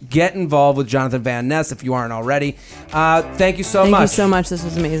book, get involved with Jonathan Van Ness if you aren't already. Thank you so much. Thank you so much. This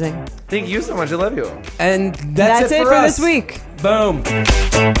was amazing. Thank you so much. I love you. And that's it for us. this week. Boom.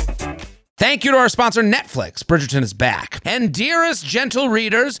 Thank you to our sponsor, Netflix. Bridgerton is back. And dearest gentle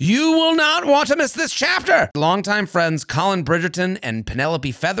readers, you will not want to miss this chapter. Longtime friends Colin Bridgerton and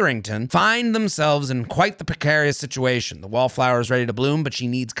Penelope Featherington find themselves in quite the precarious situation. The wallflower is ready to bloom, but she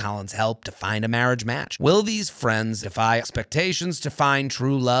needs Colin's help to find a marriage match. Will these friends defy expectations to find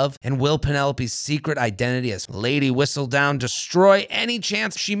true love? And will Penelope's secret identity as Lady Whistledown destroy any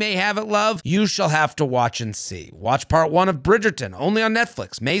chance she may have at love? You shall have to watch and see. Watch part 1 of Bridgerton, only on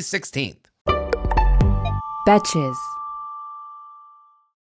Netflix, May 16th. Betches.